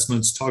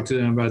assessments, talk to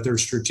them about their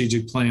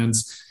strategic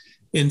plans.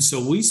 And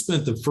so we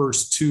spent the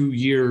first 2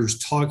 years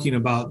talking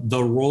about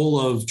the role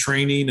of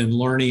training and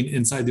learning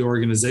inside the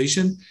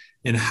organization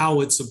and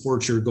how it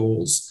supports your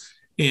goals.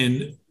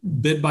 And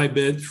bit by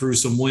bit, through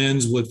some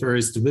wins with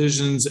various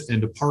divisions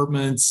and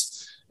departments,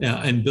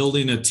 and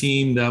building a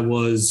team that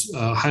was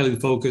highly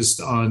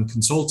focused on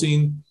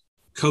consulting,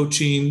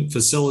 coaching,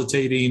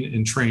 facilitating,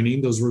 and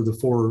training. Those were the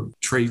 4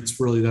 traits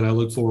really that I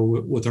look for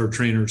with our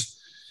trainers.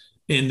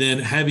 and then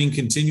having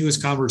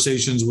continuous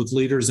conversations with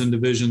leaders and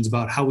divisions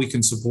about how we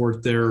can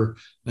support their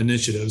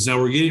initiatives. Now,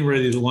 we're getting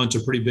ready to launch a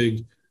pretty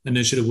big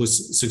initiative with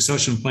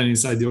succession planning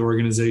inside the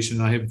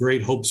organization. I have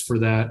great hopes for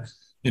that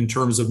in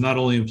terms of not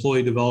only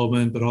employee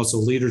development, but also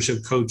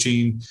leadership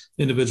coaching,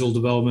 individual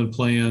development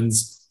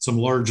plans, some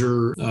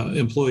larger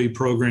employee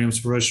programs,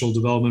 professional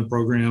development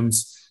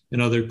programs,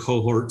 and other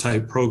cohort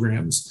type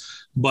programs.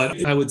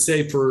 But I would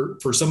say for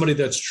somebody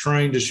that's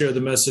trying to share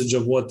the message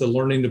of what the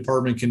learning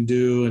department can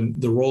do and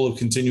the role of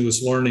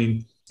continuous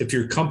learning, if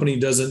your company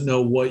doesn't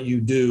know what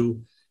you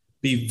do,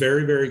 be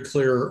very, very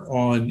clear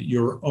on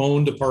your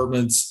own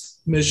department's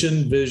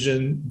mission,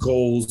 vision,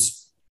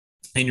 goals,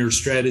 and your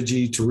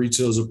strategy to reach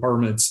those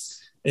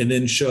departments, and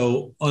then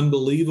show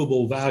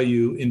unbelievable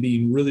value in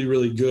being really,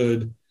 really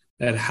good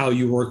at how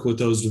you work with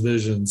those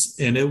divisions.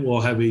 And it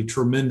will have a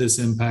tremendous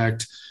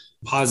impact,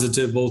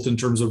 positive, both in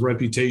terms of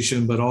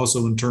reputation, but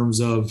also in terms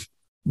of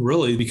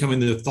really becoming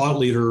the thought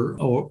leader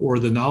or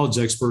the knowledge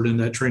expert in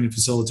that training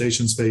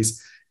facilitation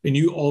space. And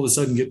you all of a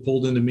sudden get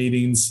pulled into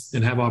meetings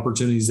and have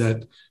opportunities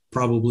that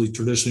probably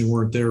traditionally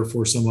weren't there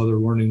for some other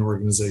learning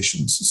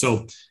organizations.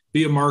 So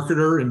be a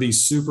marketer and be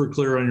super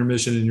clear on your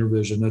mission and your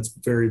vision. That's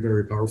very,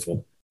 very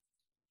powerful.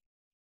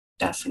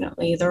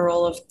 Definitely. The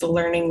role of the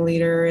learning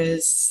leader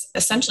is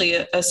essentially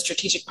a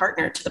strategic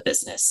partner to the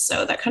business.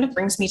 So that kind of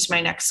brings me to my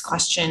next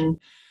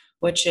question,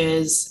 which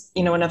is,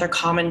 another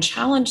common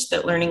challenge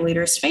that learning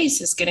leaders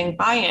face is getting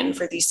buy-in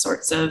for these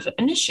sorts of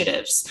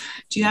initiatives.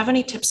 Do you have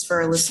any tips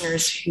for our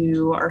listeners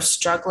who are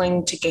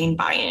struggling to gain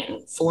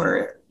buy-in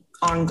for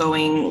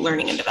ongoing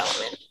learning and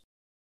development?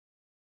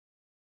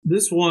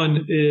 This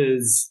one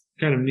is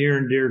kind of near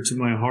and dear to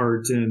my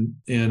heart, and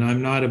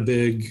I'm not a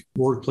big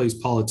workplace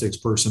politics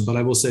person, but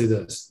I will say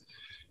this.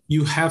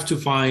 You have to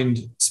find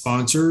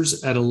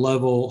sponsors at a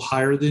level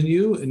higher than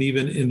you, and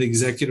even in the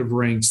executive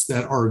ranks,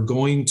 that are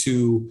going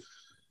to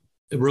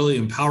really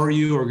empower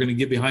you, are going to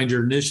get behind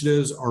your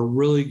initiatives, are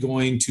really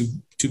going to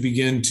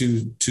begin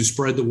to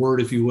spread the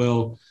word, if you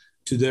will,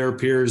 to their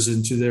peers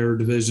and to their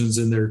divisions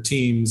and their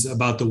teams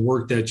about the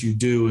work that you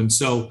do. And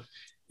so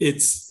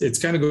it's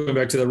kind of going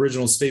back to the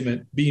original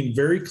statement, being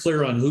very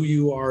clear on who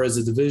you are as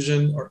a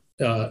division or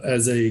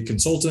as a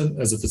consultant,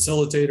 as a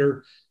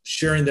facilitator,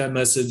 sharing that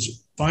message,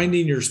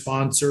 finding your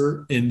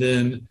sponsor, and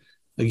then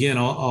again,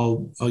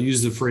 I'll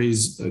use the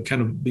phrase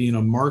kind of being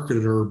a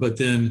marketer, but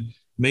then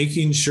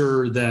making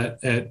sure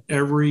that at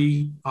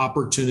every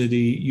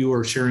opportunity you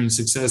are sharing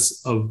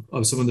success of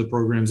some of the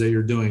programs that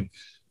you're doing.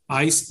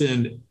 I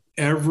spend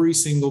every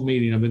single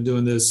meeting, I've been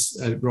doing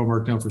this at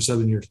Growmark now for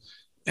 7 years.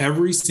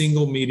 Every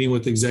single meeting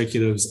with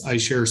executives, I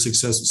share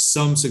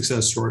some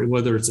success story,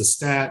 whether it's a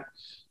stat,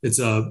 it's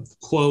a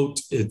quote,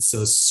 it's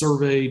a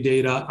survey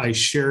data. I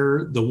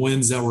share the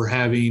wins that we're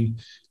having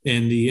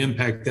and the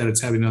impact that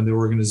it's having on the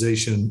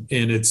organization.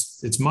 And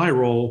it's my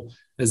role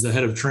as the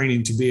head of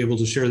training to be able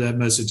to share that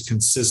message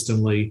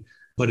consistently.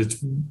 But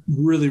it's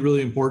really,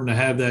 really important to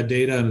have that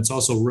data. And it's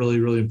also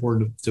really, really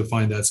important to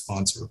find that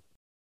sponsor.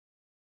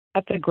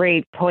 That's a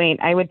great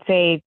point. I would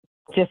say,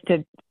 just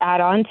to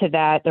add on to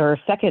that or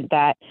second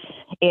that,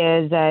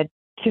 is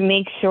to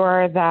make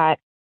sure that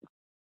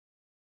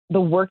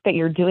the work that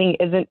you're doing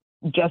isn't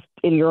just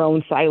in your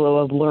own silo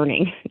of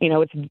learning.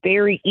 It's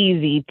very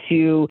easy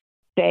to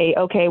say,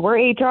 okay,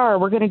 we're HR,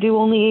 we're going to do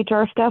only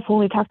HR stuff,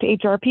 only talk to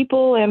HR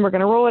people, and we're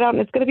going to roll it out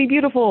and it's going to be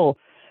beautiful.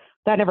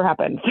 That never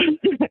happens.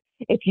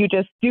 If you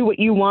just do what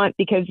you want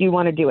because you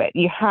want to do it,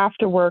 you have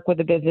to work with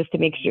the business to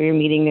make sure you're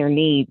meeting their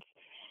needs.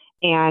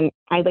 And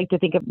I like to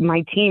think of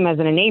my team as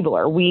an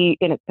enabler. We,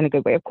 in a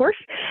good way, of course,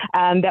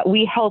 that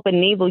we help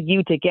enable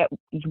you to get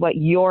what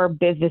your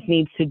business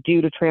needs to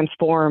do to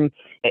transform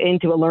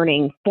into a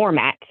learning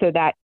format so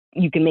that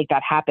you can make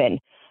that happen.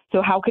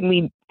 So how can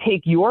we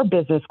take your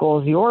business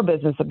goals, your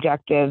business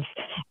objectives,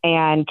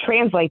 and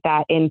translate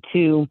that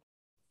into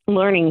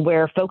learning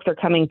where folks are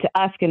coming to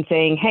us and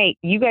saying, hey,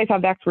 you guys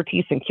have the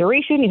expertise in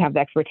curation, you have the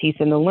expertise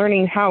in the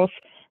learning house,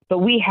 but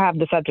we have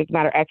the subject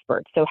matter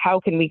experts. So how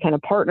can we kind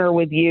of partner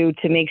with you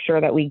to make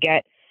sure that we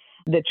get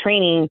the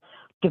training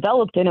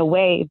developed in a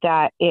way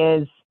that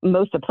is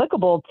most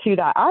applicable to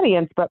that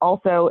audience, but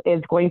also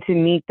is going to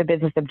meet the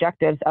business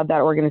objectives of that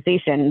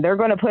organization? They're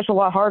going to push a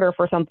lot harder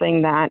for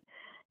something that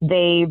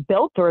they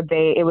built or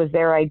it was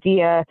their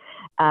idea.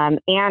 And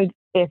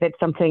if it's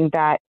something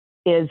that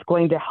is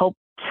going to help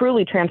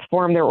truly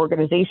transform their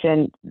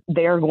organization,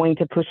 they're going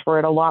to push for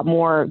it a lot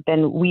more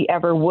than we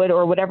ever would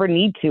or would ever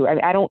need to.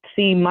 I don't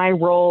see my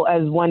role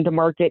as one to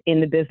market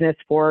in the business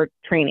for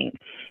training.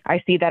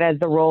 I see that as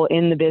the role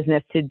in the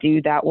business to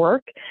do that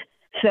work.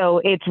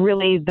 So it's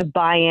really the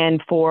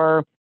buy-in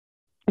for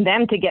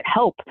them to get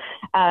help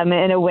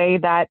in a way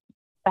that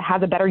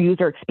has a better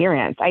user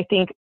experience. I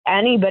think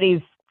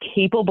anybody's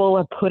capable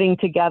of putting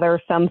together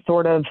some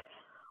sort of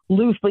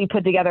loosely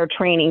put together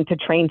training to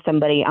train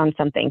somebody on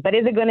something, but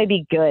is it going to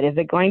be good? Is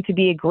it going to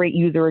be a great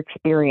user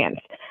experience?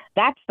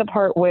 That's the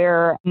part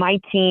where my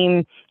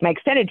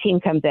extended team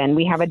comes in.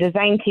 We have a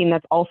design team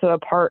that's also a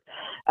part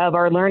of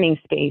our learning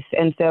space.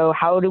 And so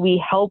how do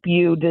we help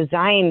you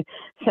design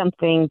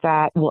something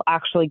that will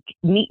actually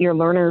meet your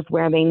learners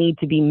where they need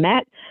to be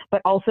met,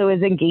 but also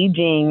is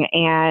engaging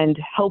and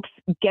helps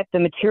get the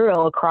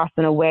material across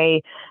in a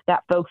way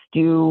that folks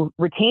do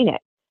retain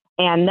it?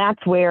 And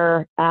that's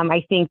where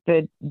I think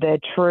the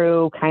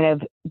true kind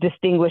of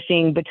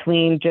distinguishing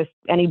between just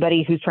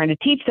anybody who's trying to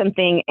teach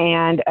something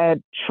and a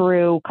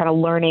true kind of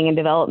learning and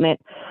development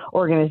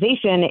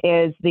organization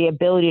is the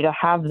ability to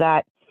have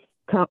that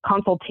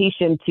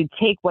consultation to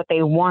take what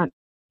they want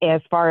as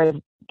far as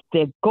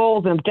the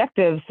goals and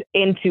objectives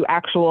into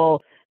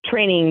actual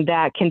training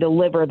that can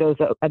deliver those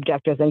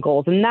objectives and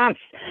goals. And that's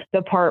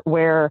the part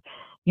where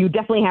you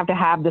definitely have to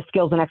have the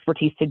skills and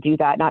expertise to do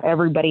that. Not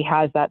everybody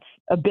has that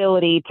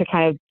ability to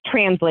kind of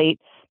translate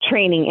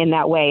training in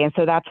that way. And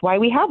so that's why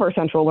we have our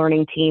central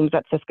learning teams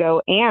at Cisco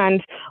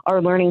and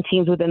our learning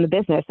teams within the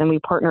business. And we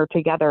partner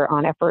together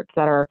on efforts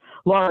that are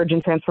large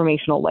and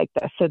transformational like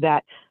this, so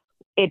that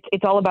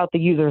it's all about the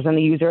users and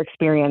the user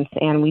experience.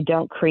 And we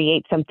don't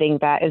create something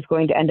that is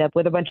going to end up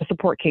with a bunch of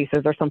support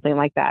cases or something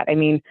like that. I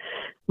mean,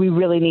 we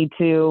really need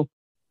to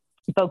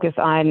focus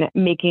on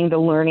making the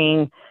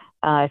learning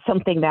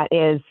something that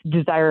is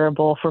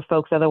desirable for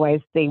folks.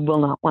 Otherwise, they will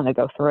not want to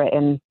go through it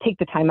and take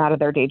the time out of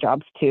their day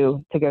jobs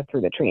to go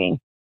through the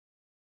training.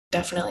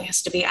 Definitely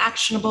has to be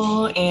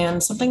actionable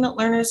and something that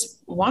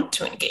learners want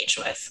to engage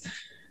with.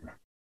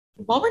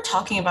 While we're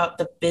talking about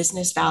the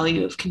business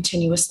value of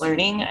continuous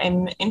learning,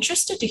 I'm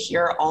interested to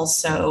hear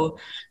also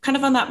kind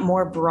of on that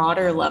more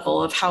broader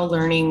level of how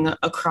learning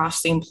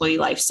across the employee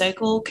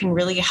lifecycle can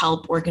really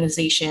help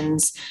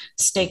organizations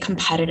stay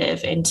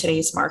competitive in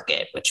today's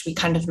market, which we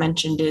kind of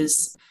mentioned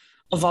is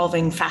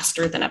evolving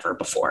faster than ever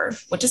before.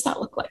 What does that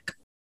look like?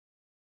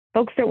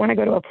 Folks don't want to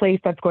go to a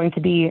place that's going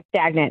to be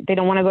stagnant. They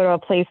don't want to go to a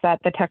place that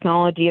the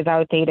technology is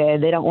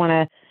outdated. They don't want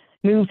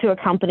to move to a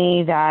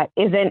company that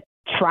isn't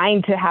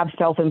trying to have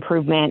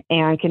self-improvement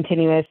and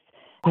continuous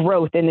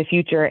growth in the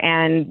future.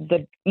 And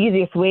the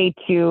easiest way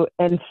to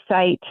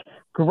incite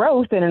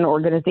growth in an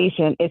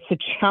organization is to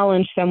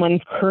challenge someone's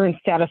current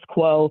status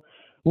quo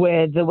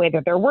with the way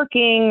that they're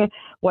working,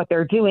 what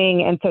they're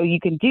doing. And so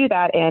you can do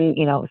that in,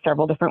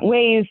 several different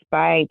ways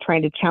by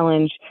trying to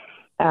challenge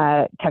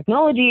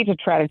technology, to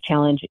try to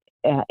challenge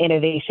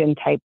innovation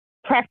type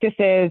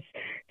practices,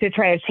 to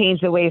try to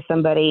change the way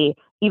somebody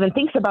even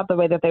thinks about the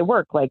way that they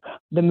work, like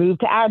the move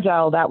to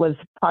agile that was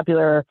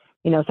popular,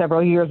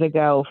 several years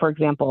ago, for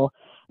example.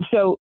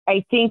 So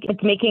I think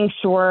it's making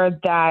sure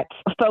that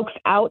folks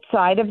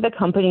outside of the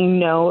company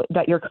know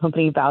that your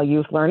company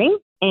values learning.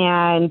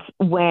 And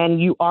when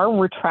you are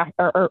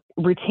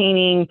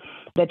retaining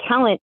the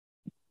talent,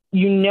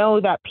 you know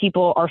that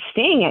people are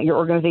staying at your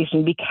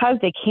organization because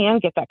they can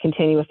get that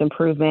continuous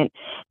improvement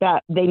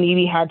that they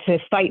maybe had to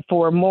fight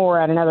for more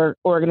at another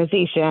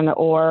organization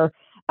or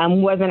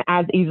wasn't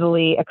as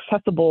easily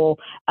accessible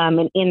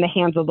and in the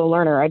hands of the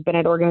learner. I've been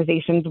at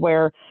organizations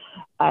where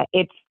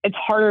it's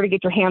harder to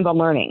get your hands on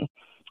learning.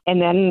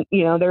 And then,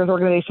 there's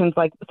organizations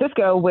like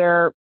Cisco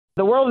where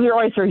the world is your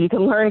oyster. You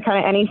can learn kind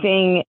of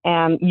anything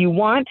you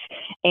want.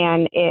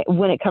 And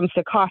when it comes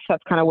to cost,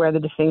 that's kind of where the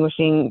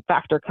distinguishing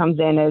factor comes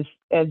in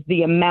as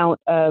the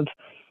amount of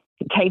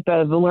type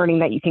of learning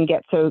that you can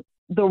get. So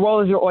the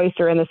world is your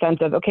oyster in the sense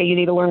of, okay, you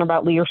need to learn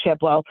about leadership.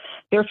 Well,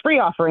 there's free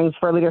offerings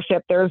for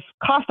leadership. There's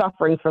cost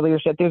offerings for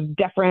leadership. There's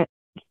different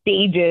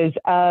stages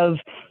of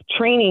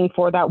training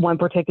for that one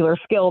particular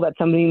skill that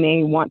somebody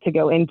may want to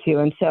go into.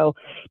 And so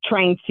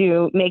trying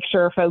to make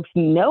sure folks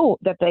know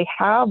that they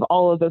have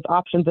all of those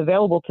options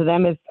available to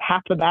them is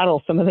half the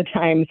battle. Some of the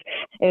times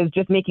is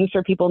just making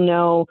sure people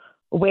know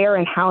where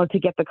and how to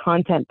get the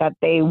content that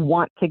they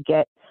want to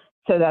get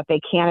so that they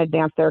can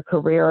advance their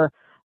career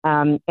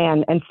and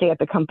stay at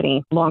the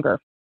company longer.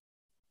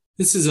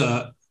 This is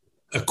a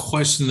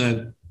question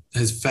that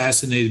has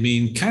fascinated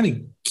me and kind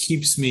of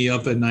keeps me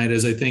up at night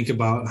as I think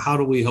about how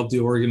do we help the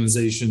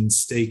organization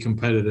stay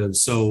competitive.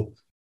 So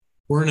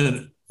we're in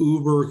an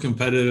uber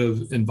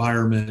competitive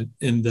environment,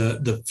 and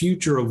the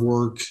future of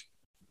work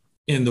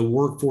and the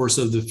workforce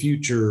of the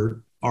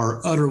future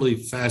are utterly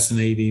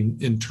fascinating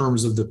in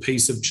terms of the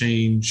pace of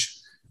change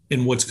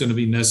and what's going to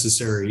be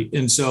necessary.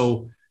 And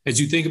so as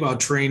you think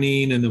about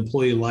training and the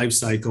employee life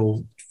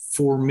cycle,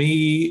 for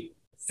me,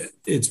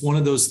 it's one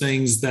of those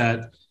things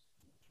that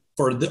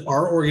for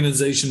our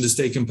organization to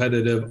stay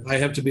competitive, I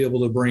have to be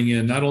able to bring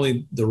in not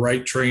only the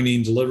right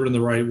training delivered in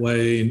the right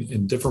way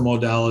in different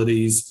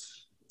modalities,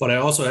 but I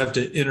also have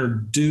to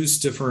introduce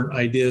different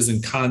ideas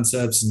and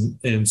concepts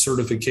and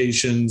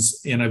certifications.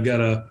 And I've got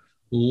to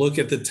look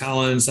at the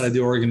talent inside the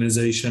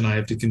organization. I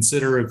have to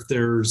consider if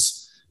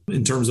there's,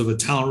 in terms of a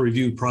talent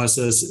review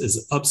process,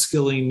 is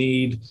upskilling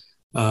need,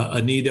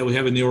 a need that we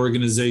have in the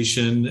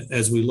organization.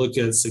 As we look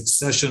at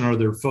succession, are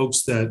there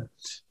folks that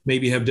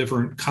maybe have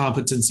different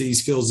competencies,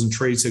 skills, and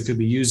traits that could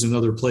be used in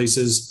other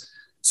places?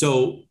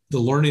 So the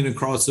learning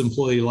across the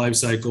employee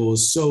lifecycle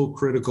is so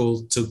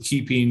critical to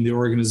keeping the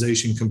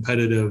organization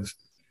competitive.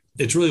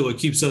 It's really what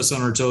keeps us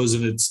on our toes.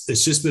 And it's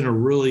just been a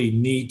really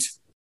neat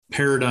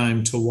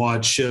paradigm to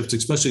watch shift,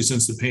 especially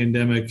since the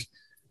pandemic,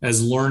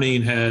 as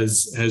learning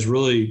has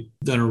really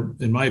done,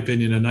 in my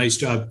opinion, a nice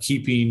job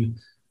keeping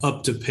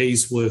up to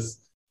pace with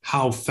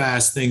how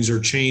fast things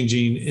are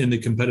changing in the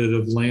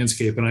competitive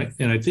landscape.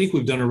 And I think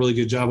we've done a really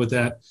good job with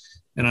that.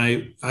 And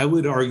I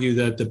would argue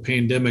that the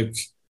pandemic,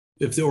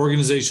 if the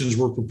organizations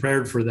were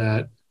prepared for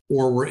that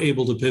or were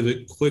able to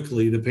pivot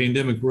quickly, the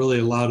pandemic really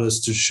allowed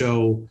us to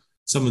show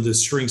some of the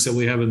strengths that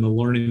we have in the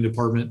learning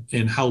department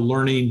and how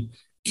learning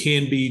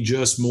can be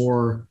just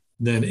more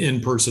than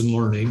in-person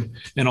learning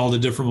and all the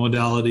different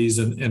modalities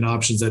and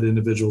options that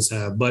individuals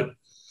have. But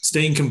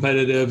staying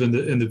competitive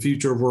in the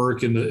future of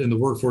work, in the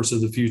workforce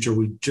of the future,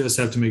 we just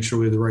have to make sure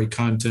we have the right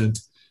content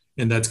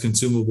and that's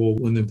consumable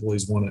when the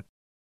employees want it.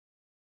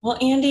 Well,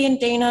 Andy and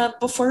Dana,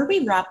 before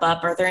we wrap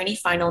up, are there any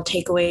final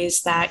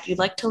takeaways that you'd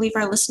like to leave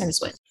our listeners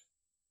with?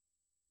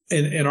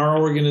 In our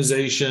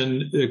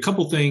organization, a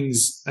couple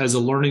things as a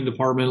learning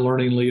department,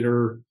 learning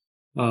leader,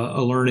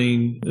 a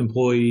learning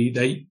employee,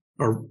 they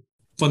are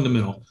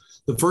fundamental.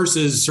 The first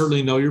is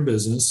certainly know your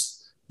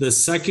business. The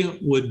second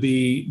would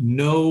be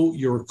know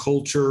your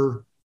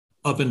culture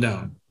up and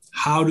down.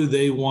 How do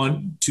they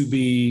want to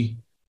be?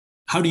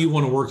 How do you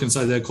want to work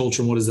inside that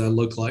culture and what does that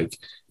look like?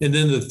 And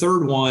then the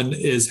third one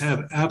is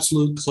have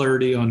absolute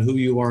clarity on who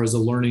you are as a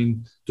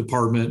learning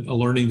department, a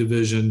learning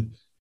division,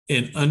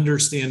 and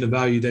understand the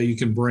value that you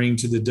can bring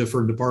to the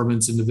different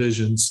departments and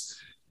divisions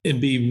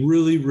and be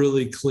really,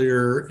 really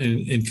clear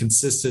and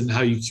consistent in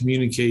how you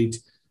communicate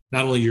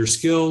not only your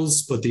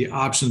skills, but the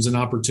options and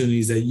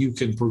opportunities that you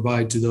can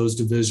provide to those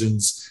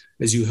divisions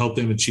as you help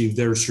them achieve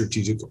their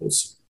strategic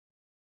goals.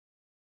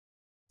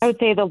 I would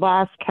say the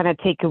last kind of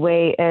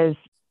takeaway is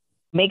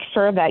make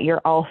sure that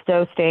you're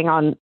also staying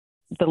on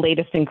the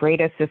latest and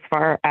greatest as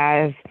far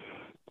as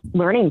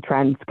learning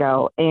trends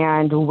go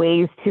and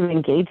ways to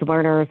engage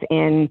learners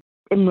in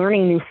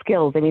learning new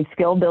skills. I mean,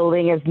 skill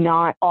building is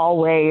not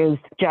always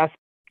just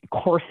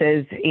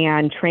courses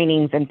and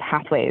trainings and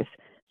pathways.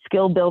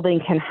 Skill building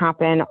can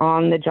happen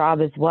on the job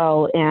as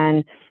well,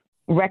 and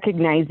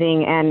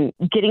recognizing and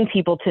getting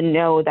people to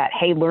know that,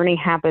 hey, learning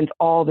happens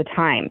all the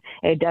time.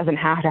 It doesn't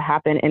have to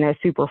happen in a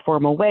super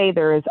formal way.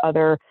 There is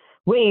other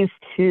ways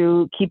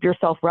to keep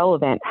yourself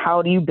relevant.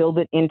 How do you build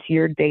it into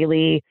your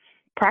daily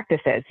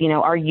practices? You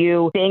know, are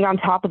you staying on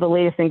top of the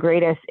latest and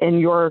greatest in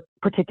your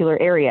particular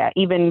area?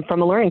 Even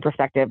from a learning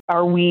perspective,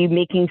 are we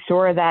making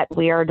sure that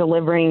we are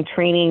delivering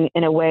training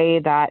in a way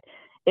that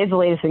is the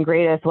latest and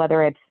greatest,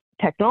 whether it's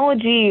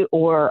technology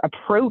or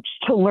approach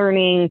to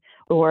learning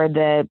or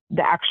the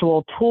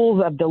actual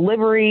tools of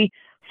delivery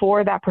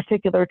for that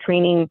particular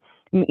training?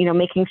 You know,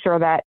 making sure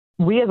that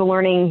we as a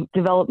learning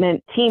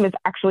development team is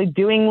actually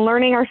doing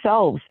learning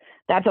ourselves.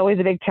 That's always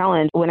a big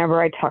challenge.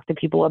 Whenever I talk to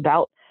people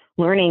about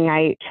learning,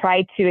 I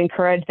try to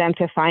encourage them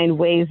to find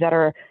ways that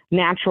are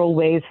natural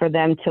ways for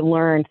them to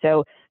learn.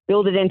 So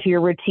build it into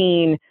your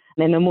routine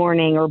in the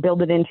morning or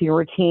build it into your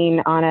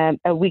routine on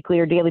a weekly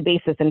or daily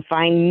basis and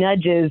find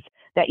nudges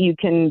that you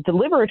can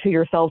deliver to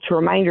yourself to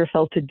remind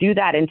yourself to do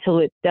that until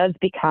it does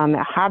become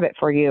a habit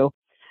for you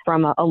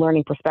from a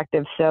learning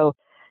perspective. So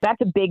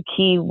that's a big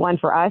key one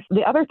for us.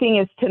 The other thing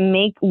is to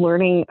make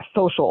learning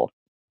social.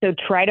 So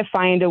try to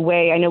find a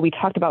way. I know we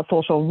talked about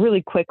social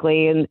really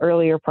quickly in the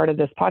earlier part of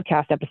this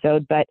podcast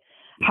episode, but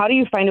how do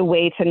you find a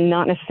way to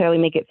not necessarily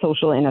make it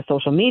social in a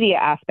social media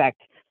aspect,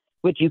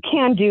 which you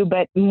can do,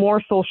 but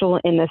more social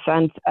in the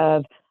sense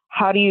of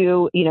how do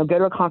you, go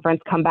to a conference,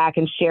 come back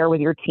and share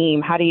with your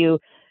team? How do you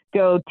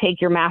go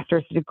take your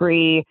master's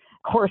degree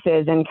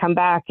courses and come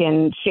back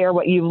and share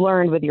what you've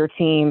learned with your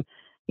team?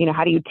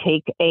 How do you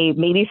take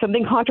maybe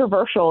something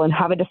controversial and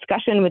have a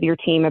discussion with your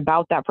team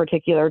about that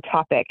particular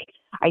topic?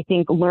 I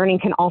think learning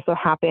can also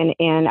happen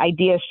in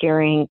idea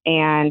sharing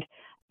and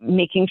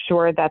making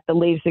sure that the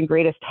latest and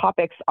greatest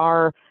topics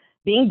are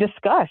being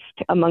discussed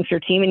amongst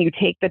your team, and you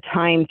take the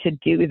time to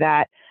do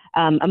that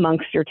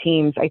amongst your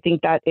teams. I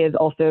think that is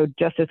also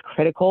just as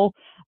critical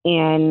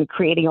in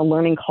creating a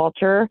learning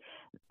culture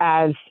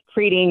as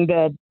creating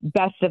the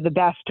best of the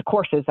best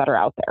courses that are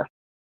out there.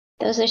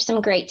 Those are some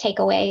great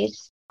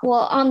takeaways.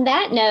 Well, on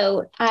that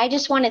note, I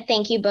just want to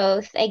thank you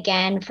both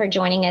again for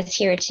joining us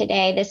here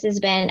today. This has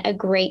been a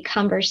great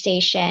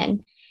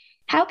conversation.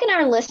 How can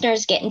our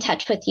listeners get in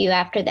touch with you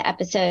after the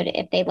episode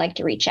if they'd like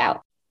to reach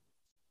out?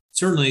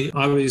 Certainly,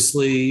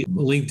 obviously,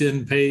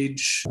 LinkedIn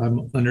page.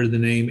 I'm under the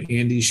name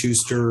Andy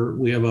Schuster.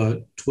 We have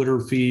a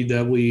Twitter feed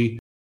that we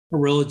are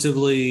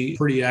relatively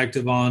pretty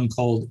active on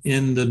called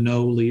In the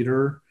Know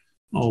Leader,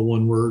 all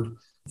one word.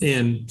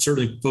 And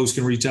certainly folks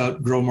can reach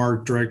out,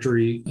 Growmark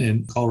directory,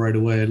 and call right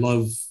away. I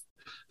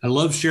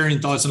love sharing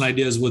thoughts and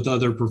ideas with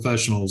other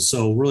professionals.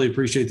 So really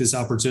appreciate this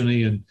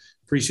opportunity and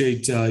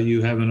appreciate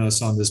you having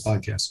us on this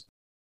podcast.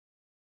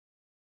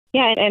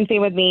 Yeah, and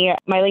same with me.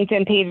 My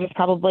LinkedIn page is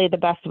probably the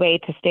best way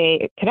to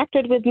stay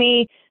connected with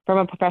me from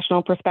a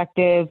professional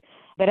perspective.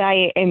 But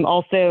I am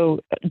also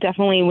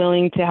definitely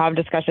willing to have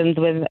discussions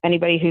with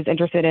anybody who's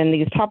interested in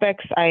these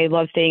topics. I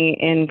love staying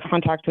in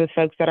contact with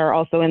folks that are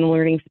also in the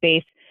learning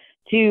space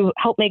to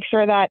help make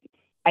sure that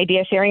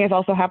idea sharing is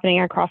also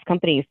happening across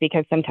companies,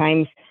 because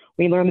sometimes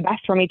we learn the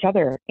best from each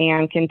other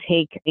and can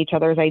take each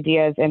other's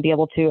ideas and be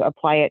able to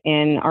apply it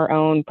in our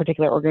own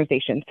particular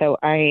organization. So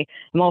I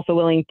am also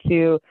willing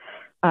to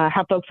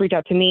have folks reach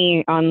out to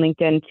me on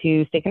LinkedIn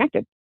to stay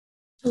connected.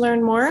 To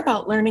learn more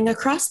about learning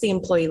across the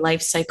employee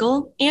life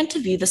cycle and to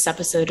view this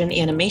episode in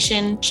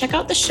animation, check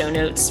out the show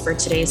notes for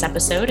today's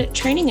episode at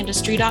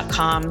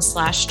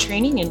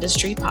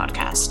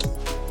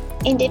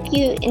trainingindustry.com/trainingindustrypodcast. And if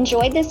you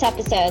enjoyed this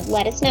episode,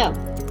 let us know.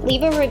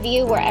 Leave a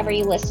review wherever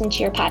you listen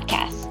to your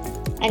podcast.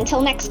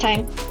 Until next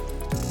time.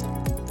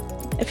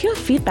 If you have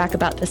feedback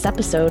about this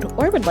episode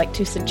or would like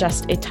to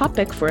suggest a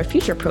topic for a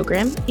future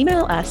program,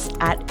 email us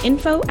at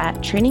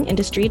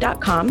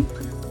info@trainingindustry.com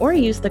or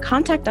use the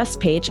Contact Us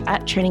page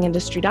at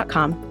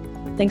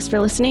trainingindustry.com. Thanks for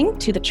listening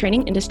to the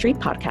Training Industry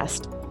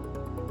Podcast.